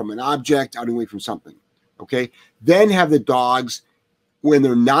away from an object, outing away from something. Okay. Then have the dogs when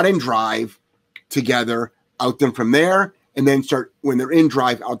they're not in drive together, out them from there. And then start when they're in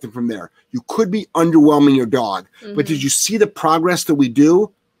drive, out them from there. You could be underwhelming your dog, but did you see the progress that we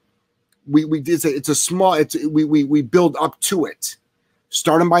do? We build up to it.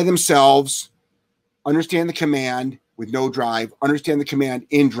 Start them by themselves. Understand the command with no drive. Understand the command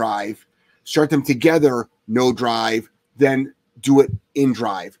in drive. Start them together, no drive. Then do it in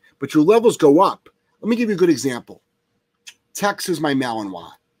drive. But your levels go up. Let me give you a good example. Tex is my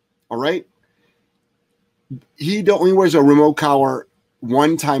Malinois. All right. He only wears a remote collar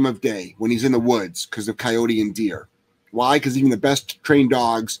one time of day when he's in the woods because of coyote and deer. Why? Because even the best trained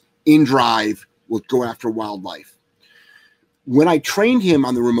dogs in drive will go after wildlife. When I trained him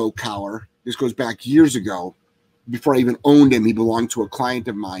on the remote collar, this goes back years ago, before I even owned him, he belonged to a client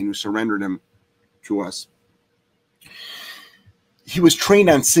of mine who surrendered him to us. He was trained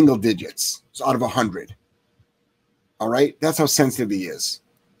on single digits, so out of 100. All right? That's how sensitive he is.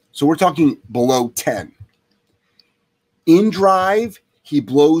 So we're talking below 10. In drive, he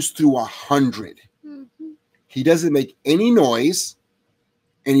blows through 100. He doesn't make any noise,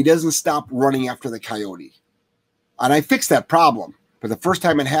 and he doesn't stop running after the coyote. And I fixed that problem. But the first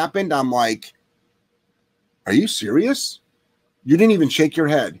time it happened, I'm like, are you serious? You didn't even shake your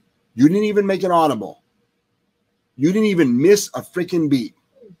head. You didn't even make an audible. You didn't even miss a freaking beat.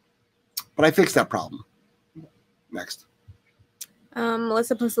 But I fixed that problem. Next.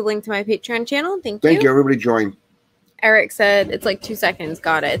 Melissa posted a link to my Patreon channel. Thank you. Everybody join. Eric said it's like 2 seconds.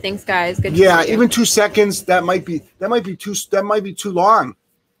 Got it. Thanks, guys. Good. Yeah, even 2 seconds. That might be too long.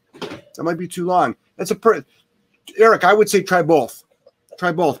 That might be too long. Eric, I would say try both.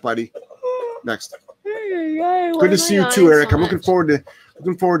 Try both, buddy. Next. Good to see you too, Eric. I'm looking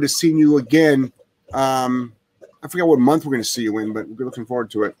forward to seeing you again. I forgot what month we're going to see you in, but we're looking forward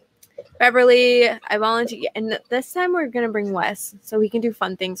to it. Beverly, I volunteer, and this time we're going to bring Wes so he can do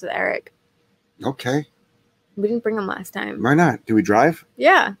fun things with Eric. Okay. We didn't bring him last time. Why not? Did we drive?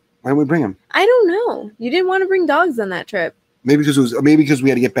 Yeah. Why didn't we bring him? I don't know. You didn't want to bring dogs on that trip. Maybe because we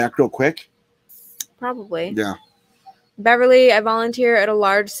had to get back real quick. Probably. Yeah. Beverly, I volunteer at a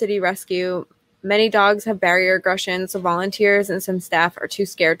large city rescue. Many dogs have barrier aggression, so volunteers and some staff are too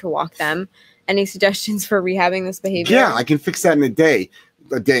scared to walk them. Any suggestions for rehabbing this behavior? Yeah, I can fix that in a day.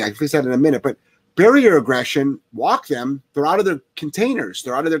 I can fix that in a minute. But barrier aggression, walk them. They're out of their containers.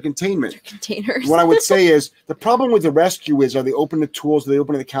 They're out of their containment. Their containers. What I would say is the problem with the rescue is, are they open to tools? Are they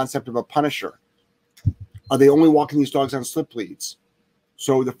open to the concept of a punisher? Are they only walking these dogs on slip leads?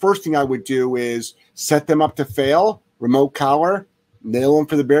 So the first thing I would do is set them up to fail, remote collar, nail them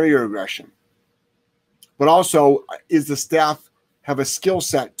for the barrier aggression. But also, is the staff have a skill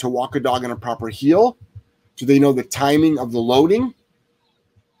set to walk a dog in a proper heel? Do they know the timing of the loading?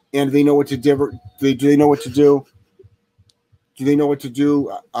 And do they know what to do? Do they know what to do? Do they know what to do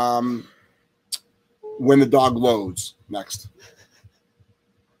when the dog loads? Next.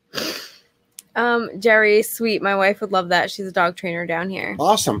 Jerry, sweet. My wife would love that. She's a dog trainer down here.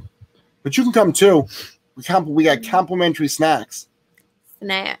 Awesome. But you can come too. We got complimentary snacks.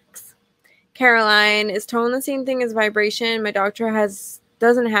 Caroline, is tone the same thing as vibration? My doctor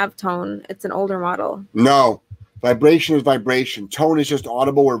doesn't have tone. It's an older model. No. Vibration is vibration. Tone is just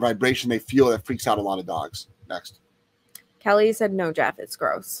audible, or vibration they feel. That freaks out a lot of dogs. Next. Kelly said, no, Jeff, it's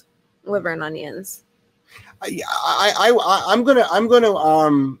gross. Liver and onions. I got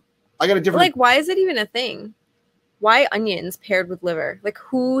a different. Like, why is it even a thing? Why onions paired with liver? Like,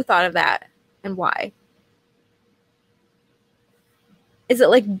 who thought of that and why? Is it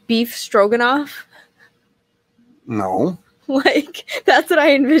like beef stroganoff? No. Like, that's what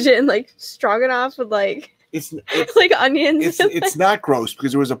I envision. Like, stroganoff with like... It's like onions. It's not gross,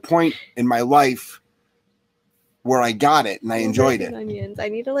 because there was a point in my life where I got it and I enjoyed it. Onions. I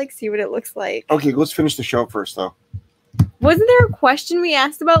need to like see what it looks like. Okay, let's finish the show first, though. Wasn't there a question we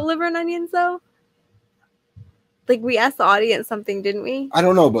asked about liver and onions, though? Like, we asked the audience something, didn't we? I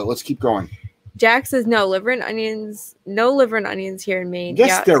don't know, but let's keep going. Jack says no liver and onions. No liver and onions here in Maine.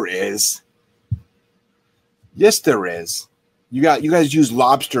 Yes, there is. Yes, there is. You guys use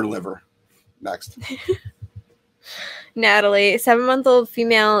lobster liver. Next. Natalie, 7-month-old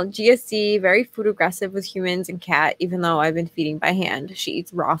female GSD, very food aggressive with humans and cat, even though I've been feeding by hand. She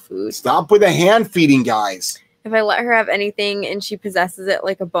eats raw food. Stop with the hand feeding, guys. If I let her have anything and she possesses it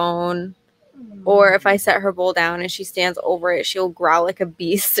like a bone, or if I set her bowl down and she stands over it, she'll growl like a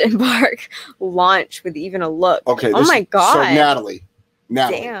beast and bark, launch with even a look. Okay. Oh my God. So Natalie.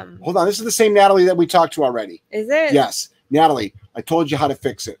 Damn. Hold on. This is the same Natalie that we talked to already. Is it? Yes. Natalie, I told you how to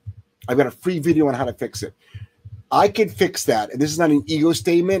fix it. I've got a free video on how to fix it. I can fix that. And this is not an ego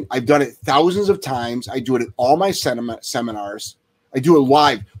statement. I've done it thousands of times. I do it at all my seminars. I do it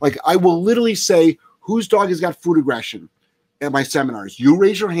live. Like, I will literally say, whose dog has got food aggression at my seminars? You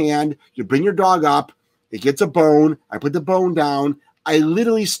raise your hand. You bring your dog up. It gets a bone. I put the bone down. I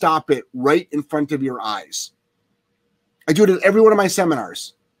literally stop it right in front of your eyes. I do it at every one of my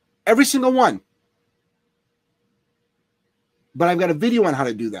seminars. Every single one. But I've got a video on how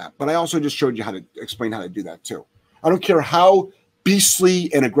to do that. But I also just showed you how to explain how to do that too. I don't care how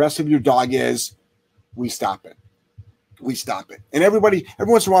beastly and aggressive your dog is. We stop it. We stop it. And every once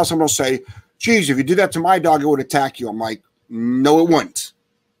in a while, someone will say, geez, if you did that to my dog, it would attack you. I'm like, no, it wouldn't.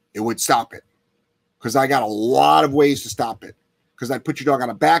 It would stop it. Because I got a lot of ways to stop it. Because I put your dog on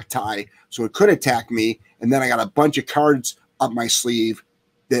a back tie so it could attack me. And then I got a bunch of cards up my sleeve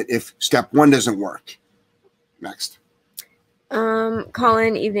that if step one doesn't work. Next.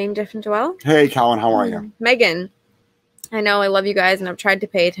 Colin, evening, Jeff and Joelle. Hey, Colin, how are you? Megan, I know I love you guys and I've tried to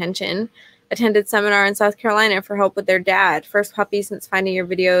pay attention, Attended seminar in South Carolina for help with their dad. First puppy since finding your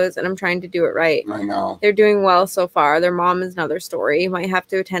videos, and I'm trying to do it right. I know. They're doing well so far. Their mom is another story. Might have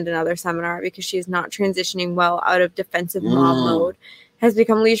to attend another seminar because she is not transitioning well out of defensive mom mode. Has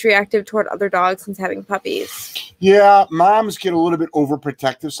become leash reactive toward other dogs since having puppies. Yeah, moms get a little bit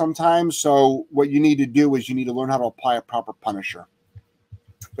overprotective sometimes. So what you need to do is you need to learn how to apply a proper punisher.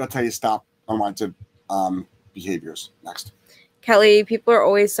 That's how you stop unwanted behaviors. Next. Kelly, people are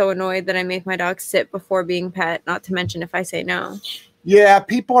always so annoyed that I make my dog sit before being pet, not to mention if I say no. Yeah,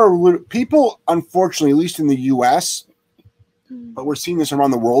 people, unfortunately, at least in the U.S., but we're seeing this around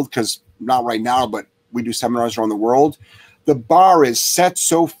the world because not right now, but we do seminars around the world. The bar is set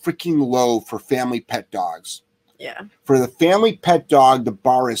so freaking low for family pet dogs. Yeah. For the family pet dog, the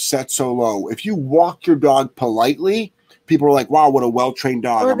bar is set so low. If you walk your dog politely, people are like, wow, what a well-trained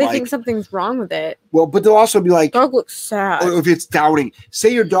dog. Or they think something's wrong with it. Well, but they'll also be like, dog looks sad. Or if it's downing.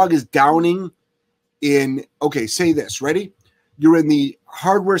 Say your dog is downing in, okay, say this. Ready? You're in the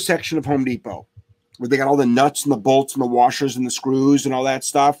hardware section of Home Depot where they got all the nuts and the bolts and the washers and the screws and all that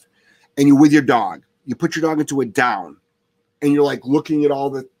stuff. And you're with your dog. You put your dog into a down and you're like looking at all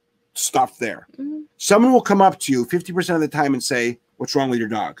the stuff there. Mm-hmm. Someone will come up to you 50% of the time and say, what's wrong with your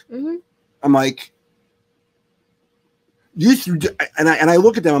dog? Mm-hmm. I'm like, and I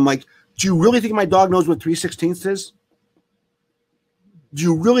look at them, I'm like, do you really think my dog knows what 3/16 is? Do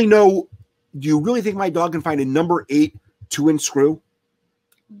you really think my dog can find a number 8 2-inch screw?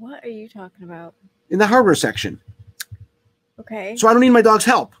 What are you talking about? In the hardware section. Okay. So I don't need my dog's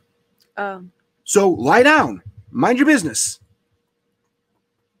help. Oh. So lie down. Mind your business.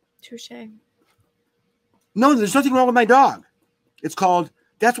 Touche. No, there's nothing wrong with my dog. It's called,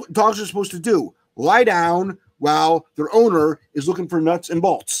 that's what dogs are supposed to do. Lie down while their owner is looking for nuts and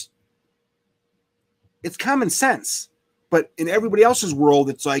bolts. It's common sense. But in everybody else's world,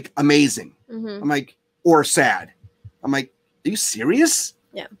 it's like amazing. Mm-hmm. I'm like, or sad. I'm like, are you serious?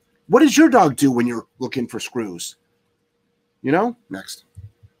 Yeah. What does your dog do when you're looking for screws? You know? Next.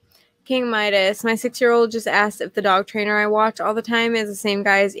 King Midas. My 6-year-old just asked if the dog trainer I watch all the time is the same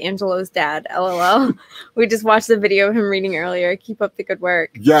guy as Angelo's dad. LOL. We just watched the video of him reading earlier. Keep up the good work.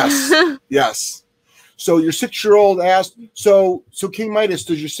 Yes. Yes. So your 6-year-old asked, so King Midas,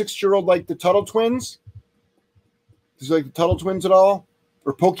 does your 6-year-old like the Tuttle twins? Does he like the Tuttle twins at all?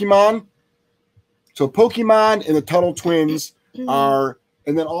 Or Pokemon? So Pokemon and the Tuttle twins are,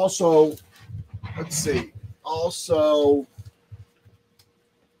 and then also, let's see, also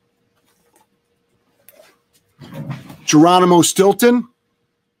Geronimo Stilton.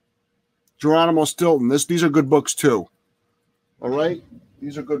 These are good books too. All right?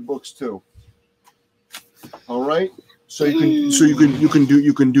 These are good books too. All right? So you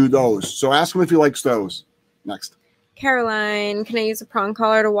can do those. So ask him if he likes those. Next. Caroline, can I use a prong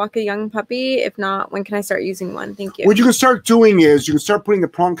collar to walk a young puppy? If not, when can I start using one? Thank you. What you can start doing is you can start putting the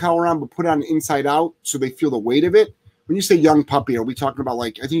prong collar on, but put it on inside out so they feel the weight of it. When you say young puppy, are we talking about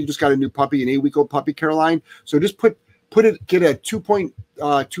like, I think you just got a new puppy, an 8-week-old puppy, Caroline. So just get a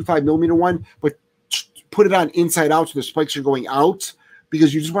 2.25 millimeter one, but put it on inside out so the spikes are going out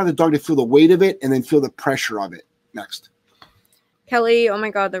because you just want the dog to feel the weight of it and then feel the pressure of it. Next. Kelly, oh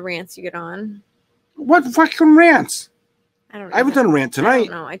my God, the rants you get on. What fucking rants? I don't know. I haven't done a rant tonight. I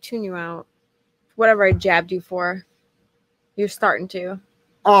don't know. I tune you out. Whatever I jabbed you for. You're starting to.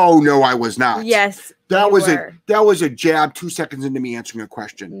 Oh no, I was not. Yes. That was a jab 2 seconds into me answering a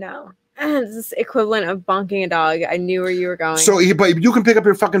question. No. This is equivalent of bonking a dog. I knew where you were going. So, but you can pick up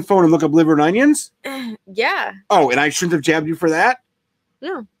your fucking phone and look up liver and onions? Yeah. Oh, and I shouldn't have jabbed you for that?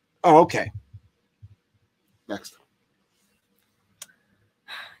 No. Oh, okay. Next.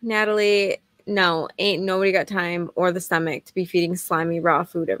 Natalie, no, ain't nobody got time or the stomach to be feeding slimy raw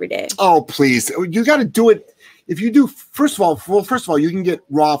food every day. Oh, please. You got to do it. If you do, first of all, you can get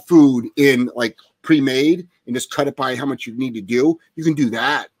raw food in like pre-made and just cut it by how much you need to do. You can do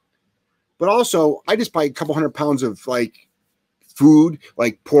that. But also, I just buy a couple 100 pounds of like food,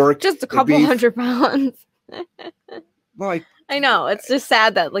 like pork. Just a couple 100 pounds. Well, I know. It's just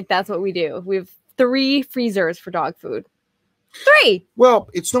sad that like that's what we do. We have 3 freezers for dog food. 3. Well,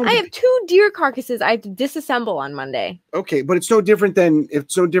 I have 2 deer carcasses I have to disassemble on Monday. Okay, but it's no different than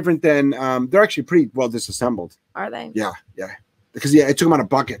they're actually pretty well disassembled. Are they? Yeah. Because I took them out of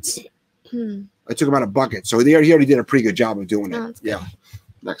buckets. I took them out of buckets, so he already did a pretty good job of doing it. Yeah.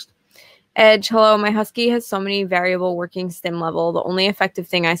 Next. Edge, hello. My husky has so many variable working stim level. The only effective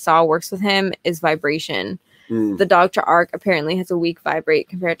thing I saw works with him is vibration. The Dr. Ark apparently has a weak vibrate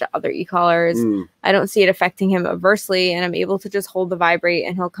compared to other e-collars. I don't see it affecting him adversely, and I'm able to just hold the vibrate,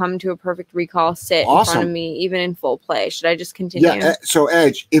 and he'll come to a perfect recall sit in front of me, even in full play. Should I just continue? Yeah, so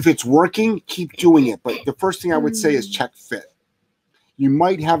Edge, if it's working, keep doing it. But the first thing I would say is check fit. You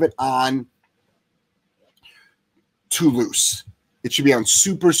might have it on too loose. It should be on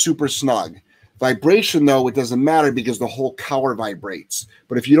super, super snug. Vibration, though, it doesn't matter because the whole collar vibrates.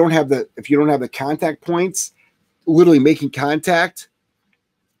 But if you don't have the contact points, literally making contact,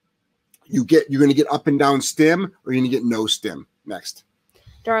 you're going to get up and down stim, or you're going to get no stim. Next.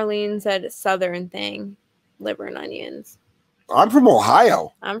 Darlene said Southern thing, liver and onions. I'm from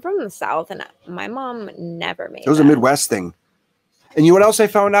Ohio. I'm from the South, and my mom never made it. Was a Midwest thing. And you know what else I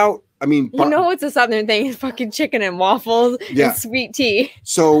found out? I mean, you know what's a Southern thing? Is fucking chicken and waffles and sweet tea.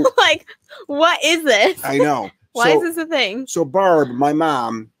 So, like, what is this? I know. Why is this a thing? So Barb, my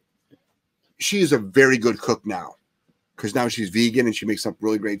mom, she's a very good cook now, because now she's vegan and she makes up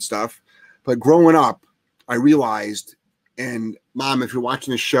really great stuff. But growing up, I realized, and Mom, if you're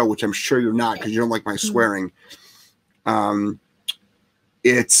watching this show, which I'm sure you're not because you don't like my swearing,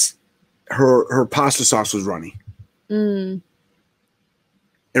 it's her pasta sauce was runny. And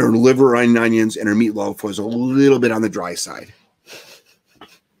her liver and onions and her meatloaf was a little bit on the dry side.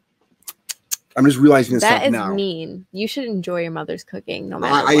 I'm just realizing this stuff now. That is mean. You should enjoy your mother's cooking, no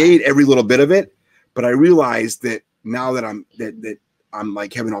matter I ate every little bit of it, but I realized that now that I'm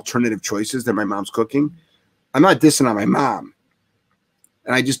like having alternative choices that my mom's cooking, I'm not dissing on my mom.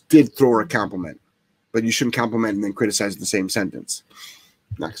 And I just did throw her a compliment. But you shouldn't compliment and then criticize in the same sentence.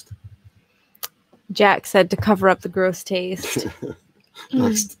 Next. Jack said to cover up the gross taste.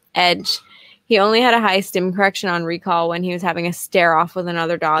 Next. Edge. He only had a high stim correction on recall when he was having a stare off with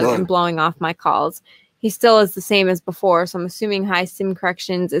another dog and blowing off my calls. He still is the same as before, so I'm assuming high stim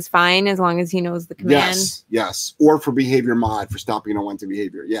corrections is fine as long as he knows the command. Yes. Or for behavior mod, for stopping unwanted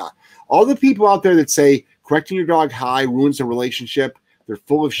behavior. Yeah. All the people out there that say correcting your dog high ruins a relationship, they're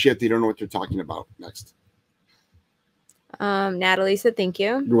full of shit. They don't know what they're talking about. Next. Natalie said thank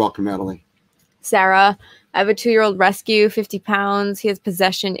you. You're welcome, Natalie. Sarah, I have a 2-year-old rescue, 50 pounds. He has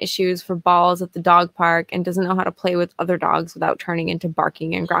possession issues for balls at the dog park and doesn't know how to play with other dogs without turning into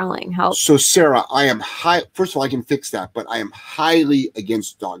barking and growling. Help. So, Sarah, first of all, I can fix that, but I am highly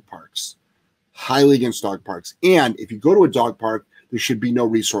against dog parks. Highly against dog parks. And if you go to a dog park, there should be no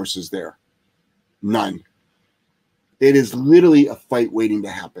resources there. None. It is literally a fight waiting to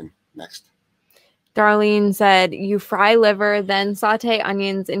happen. Next. Darlene said, you fry liver, then saute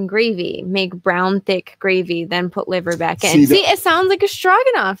onions in gravy. Make brown, thick gravy, then put liver back in. See, it sounds like a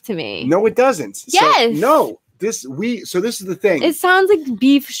stroganoff to me. No, it doesn't. Yes. This is the thing. It sounds like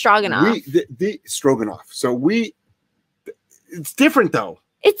beef stroganoff. The stroganoff. It's different, though.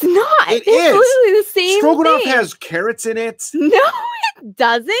 It's not. It's literally the same Stroganoff thing. has carrots in it. No, it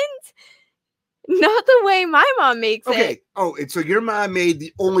doesn't. Not the way my mom makes it. Okay. Oh, and so your mom made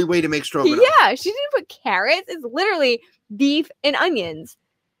the only way to make stroganoff. Yeah, she didn't put carrots. It's literally beef and onions.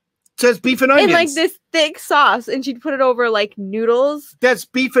 It says beef and onions. And like this thick sauce, and she'd put it over like noodles. That's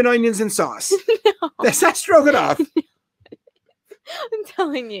beef and onions and sauce. No. That's not stroganoff. I'm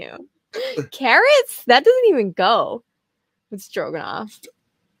telling you. Carrots? That doesn't even go with stroganoff.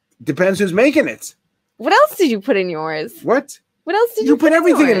 Depends who's making it. What else did you put in yours? What? What else did you put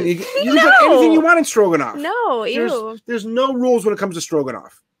everything in it. You can put anything you want in stroganoff. No, ew. There's no rules when it comes to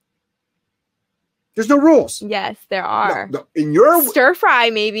stroganoff. There's no rules. Yes, there are. No, in your stir fry,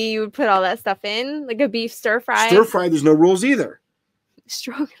 maybe you would put all that stuff in, like a beef stir fry. Stir fry, there's no rules either.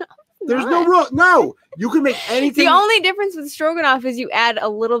 Stroganoff. There's no rule. No, you can make anything. The only difference with stroganoff is you add a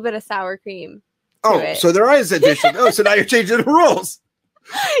little bit of sour cream. So there is addition. So now you're changing the rules.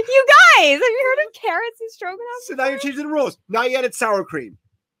 You guys, have you heard of carrots and stroganoff? So now you're changing the rules. Now you added sour cream.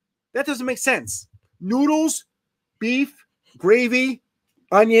 That doesn't make sense. Noodles, beef, gravy,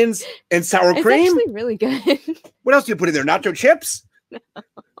 onions, and sour cream. It's actually really good. What else do you put in there? Nacho chips? No.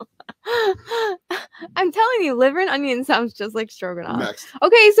 I'm telling you, liver and onion sounds just like stroganoff. Next.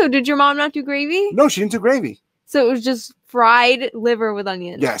 Okay, so did your mom not do gravy? No, she didn't do gravy. So it was just fried liver with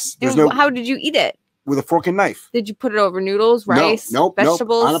onions. Yes. How did you eat it? With a fork and knife. Did you put it over noodles, rice,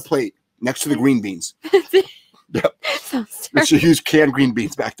 vegetables? On a plate next to the green beans. Yep. Sounds terrible. She used canned green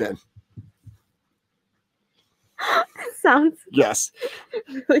beans back then. Sounds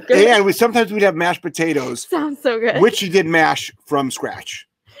really good. And sometimes we'd have mashed potatoes. Sounds so good. Which she did mash from scratch.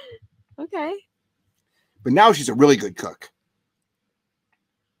 Okay. But now she's a really good cook.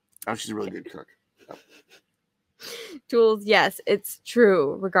 Jules, yes, it's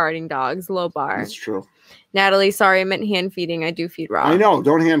true regarding dogs. Low bar. That's true. Natalie, sorry, I meant hand feeding. I do feed raw. I know.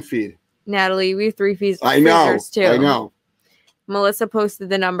 Don't hand feed. Natalie, we have 3 fees. I know. Freezers too. I know. Melissa posted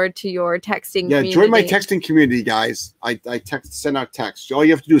the number to your texting community. Yeah, join my texting community, guys. I send out texts. All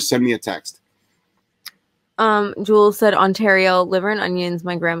you have to do is send me a text. Jules said Ontario liver and onions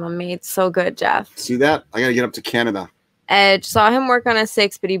my grandma made. So good, Jeff. See that? I gotta get up to Canada. Edge saw him work on a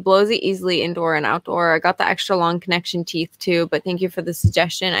 6, but he blows it easily indoor and outdoor. I got the extra long connection teeth too, but thank you for the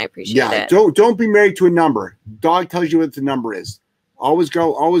suggestion. I appreciate it. Don't be married to a number. Dog tells you what the number is. Always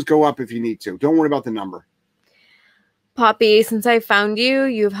go up if you need to. Don't worry about the number. Poppy, since I found you,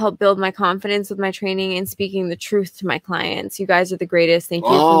 you've helped build my confidence with my training and speaking the truth to my clients. You guys are the greatest. Thank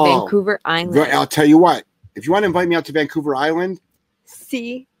you from Vancouver Island. I'll tell you what. If you want to invite me out to Vancouver Island,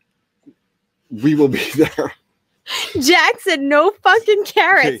 we will be there. Jack said no fucking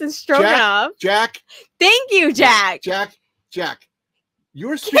carrots and stroganoff. Jack. Thank you, Jack. Jack.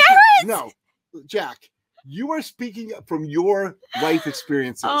 You're speaking. Carrots? No, Jack. You are speaking from your life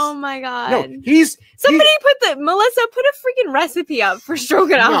experiences. Oh my god. No, Melissa put a freaking recipe up for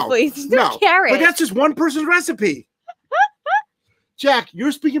stroganoff, please. No carrots. But that's just one person's recipe. Jack,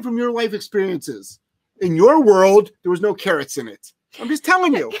 you're speaking from your life experiences. In your world, there was no carrots in it. I'm just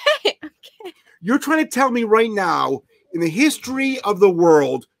telling you. Okay. You're trying to tell me right now, in the history of the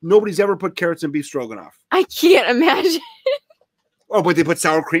world, nobody's ever put carrots in beef stroganoff. I can't imagine. Oh, but they put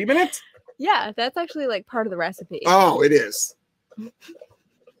sour cream in it? Yeah, that's actually like part of the recipe. Oh, it is.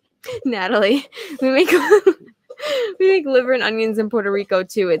 Natalie, we make liver and onions in Puerto Rico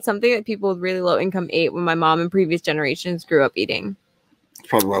too. It's something that people with really low income ate when my mom and previous generations grew up eating. That's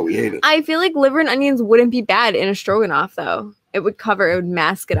probably why we ate it. I feel like liver and onions wouldn't be bad in a stroganoff though. It would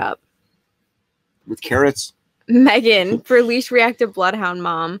mask it up. With carrots? Megan, for leash reactive bloodhound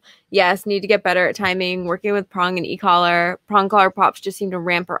mom. Yes, need to get better at timing. Working with prong and e-collar. Prong collar pops just seem to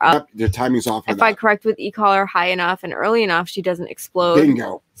ramp her up. Yep, their timing's off. If I correct with e-collar high enough and early enough, she doesn't explode.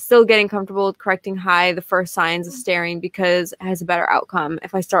 Bingo. Still getting comfortable with correcting high, the first signs of staring, because it has a better outcome.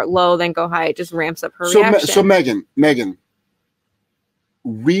 If I start low, then go high, it just ramps up her reaction. So Megan,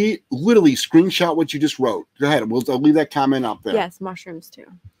 literally screenshot what you just wrote. Go ahead. I'll leave that comment up there. Yes, mushrooms too.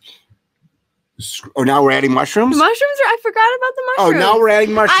 Oh, now we're adding mushrooms? I forgot about the mushrooms. Oh, now we're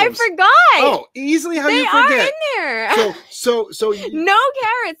adding mushrooms. I forgot. Oh, easily how you forget. They are in there. So no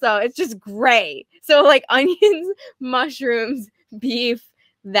carrots though. It's just gray. So like onions, mushrooms, beef.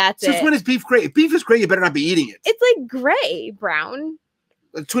 That's it. Since when is beef gray? If beef is gray, you better not be eating it. It's like gray, brown.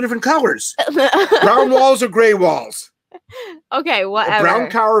 2 different colors. Brown walls or gray walls. Okay, whatever. A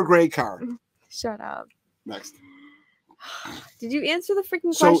brown car or gray car. Shut up. Next. Did you answer the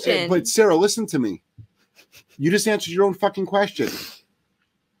freaking question? But Sarah, listen to me. You just answered your own fucking question.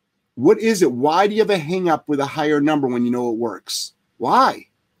 What is it? Why do you have a hang up with a higher number when you know it works? Why?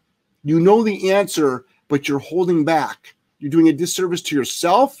 You know the answer, but you're holding back. You're doing a disservice to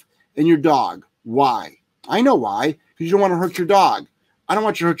yourself and your dog. Why? I know why. Because you don't want to hurt your dog. I don't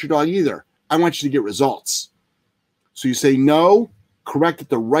want you to hurt your dog either. I want you to get results. So you say no, correct at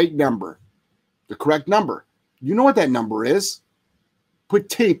the right number. The correct number. You know what that number is. Put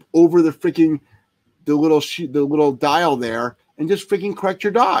tape over the little dial there and just freaking correct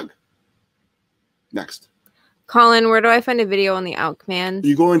your dog. Next. Colin, where do I find a video on the out command?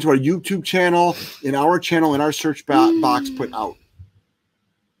 You go into our YouTube channel, in our search box, put out.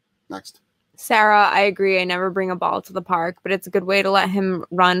 Next. Sarah, I agree. I never bring a ball to the park, but it's a good way to let him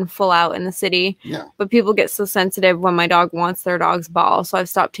run full out in the city. Yeah. But people get so sensitive when my dog wants their dog's ball, so I've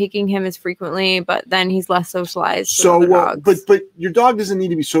stopped taking him as frequently. But then he's less socialized. So, but your dog doesn't need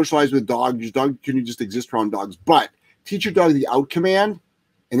to be socialized with dogs. Your dog can just exist around dogs. But teach your dog the out command,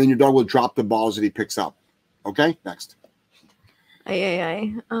 and then your dog will drop the balls that he picks up. Okay. Next.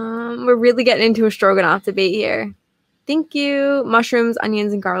 We're really getting into a stroganoff debate here. Thank you. Mushrooms,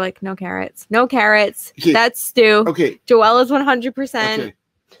 onions, and garlic. No carrots. No carrots. Okay. That's stew. Okay. Joelle is 100%. Okay.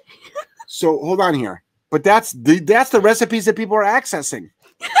 So hold on here. But that's the recipes that people are accessing.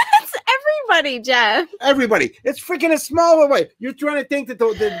 That's everybody, Jeff. Everybody. It's freaking a small way. You're trying to think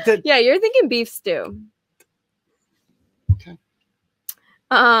that Yeah, you're thinking beef stew. Okay.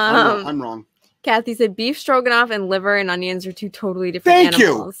 I'm wrong. Kathy said beef stroganoff and liver and onions are 2 totally different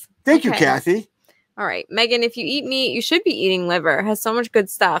animals. Thank you, Kathy. All right, Megan, if you eat meat, you should be eating liver. It has so much good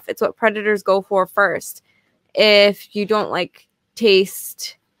stuff. It's what predators go for first. If you don't like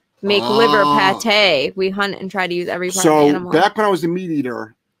taste, make liver pate. We hunt and try to use every part of the animal. So back when I was a meat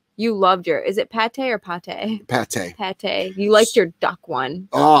eater. You loved is it pate or pate? Pate. Pate. You liked your duck one.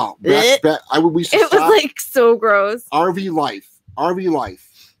 Oh, it was like so gross. RV life.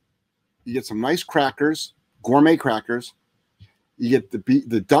 You get some nice crackers, gourmet crackers. You get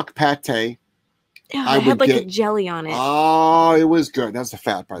the duck pate. I had like a jelly on it. Oh, it was good. That's the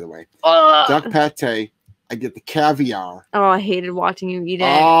fat, by the way. Duck pate. I get the caviar. Oh, I hated watching you eat it.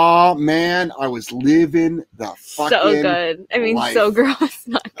 Oh man, I was living the fucking so good. I mean, life. So gross.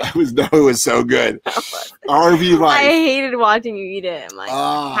 It was so good. RV life. I hated watching you eat it. I'm like,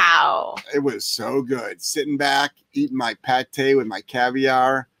 how? It was so good. Sitting back, eating my pate with my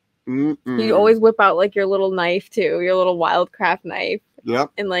caviar. You always whip out like your little knife too, your little wildcraft knife.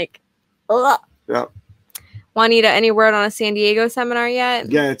 Yep. And like, Yep. Juanita, any word on a San Diego seminar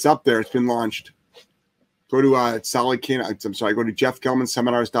yet? Yeah, it's up there. It's been launched. Go to Solid Can. I'm sorry. Go to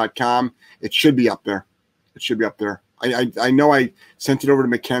jeffgelmanseminars.com. It should be up there. It should be up there. I know I sent it over to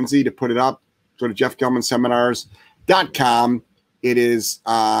Mackenzie to put it up. Go to jeffgelmanseminars.com. It is.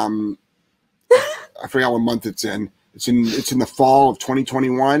 I forgot what month it's in. It's in the fall of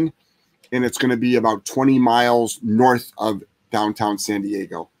 2021, and it's going to be about 20 miles north of downtown San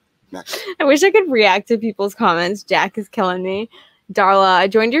Diego. Next. I wish I could react to people's comments. Jack is killing me. Darla, I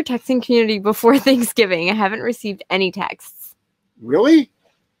joined your texting community before Thanksgiving. I haven't received any texts. Really?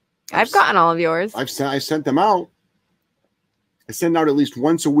 I've gotten all of yours. I sent them out. I send out at least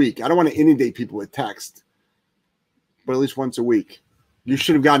once a week. I don't want to inundate people with text, but at least once a week. You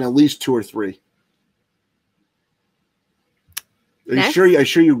should have gotten at least 2 or 3. Are you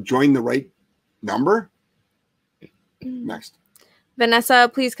sure you joined the right number? Next. Vanessa,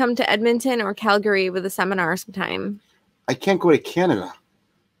 please come to Edmonton or Calgary with a seminar sometime. I can't go to Canada.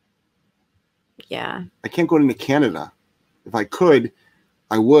 Yeah. I can't go into Canada. If I could,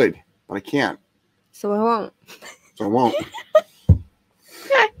 I would, but I can't. So I won't. So I won't.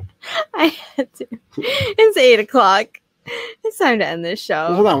 I had to. It's 8 o'clock. It's time to end this show.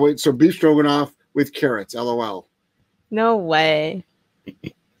 Well, hold on. Wait. So beef stroganoff with carrots. LOL. No way.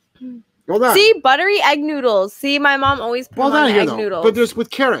 Hold on. See, buttery egg noodles. See, my mom always put on egg noodles. But there's with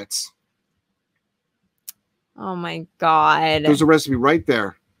carrots. Oh my god. There's a recipe right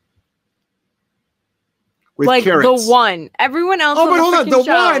there. With like carrots. The one. Everyone else. Oh, but hold on. The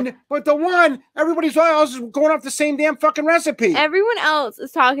one. Everybody else is going off the same damn fucking recipe. Everyone else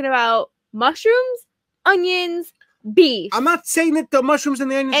is talking about mushrooms, onions, beef. I'm not saying that the mushrooms and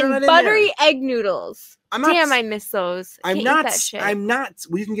the onions are not in there. And buttery egg noodles. Damn, I miss those. I'm not.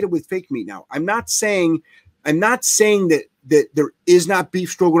 We can get it with fake meat now. I'm not saying that there is not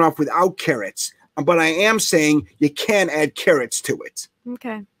beef stroganoff without carrots, but I am saying you can add carrots to it.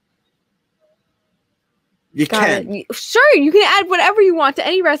 Okay. You can. Sure, you can add whatever you want to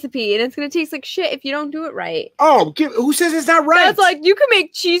any recipe, and it's going to taste like shit if you don't do it right. Oh, who says it's not right? That's like, you can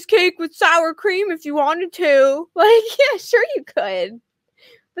make cheesecake with sour cream if you wanted to. Like, yeah, sure you could.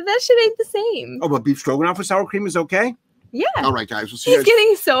 But that shit ain't the same. Oh, but beef stroganoff with sour cream is okay? Yeah. All right, guys. We'll see. He's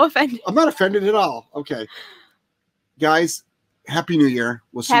getting so offended. I'm not offended at all. Okay. Guys, Happy New Year.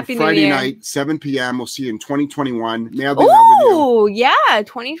 We'll see you Friday night, 7 p.m. We'll see you in 2021. Oh, yeah,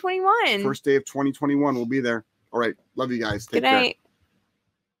 2021. First day of 2021. We'll be there. All right. Love you guys. Take care. Good night.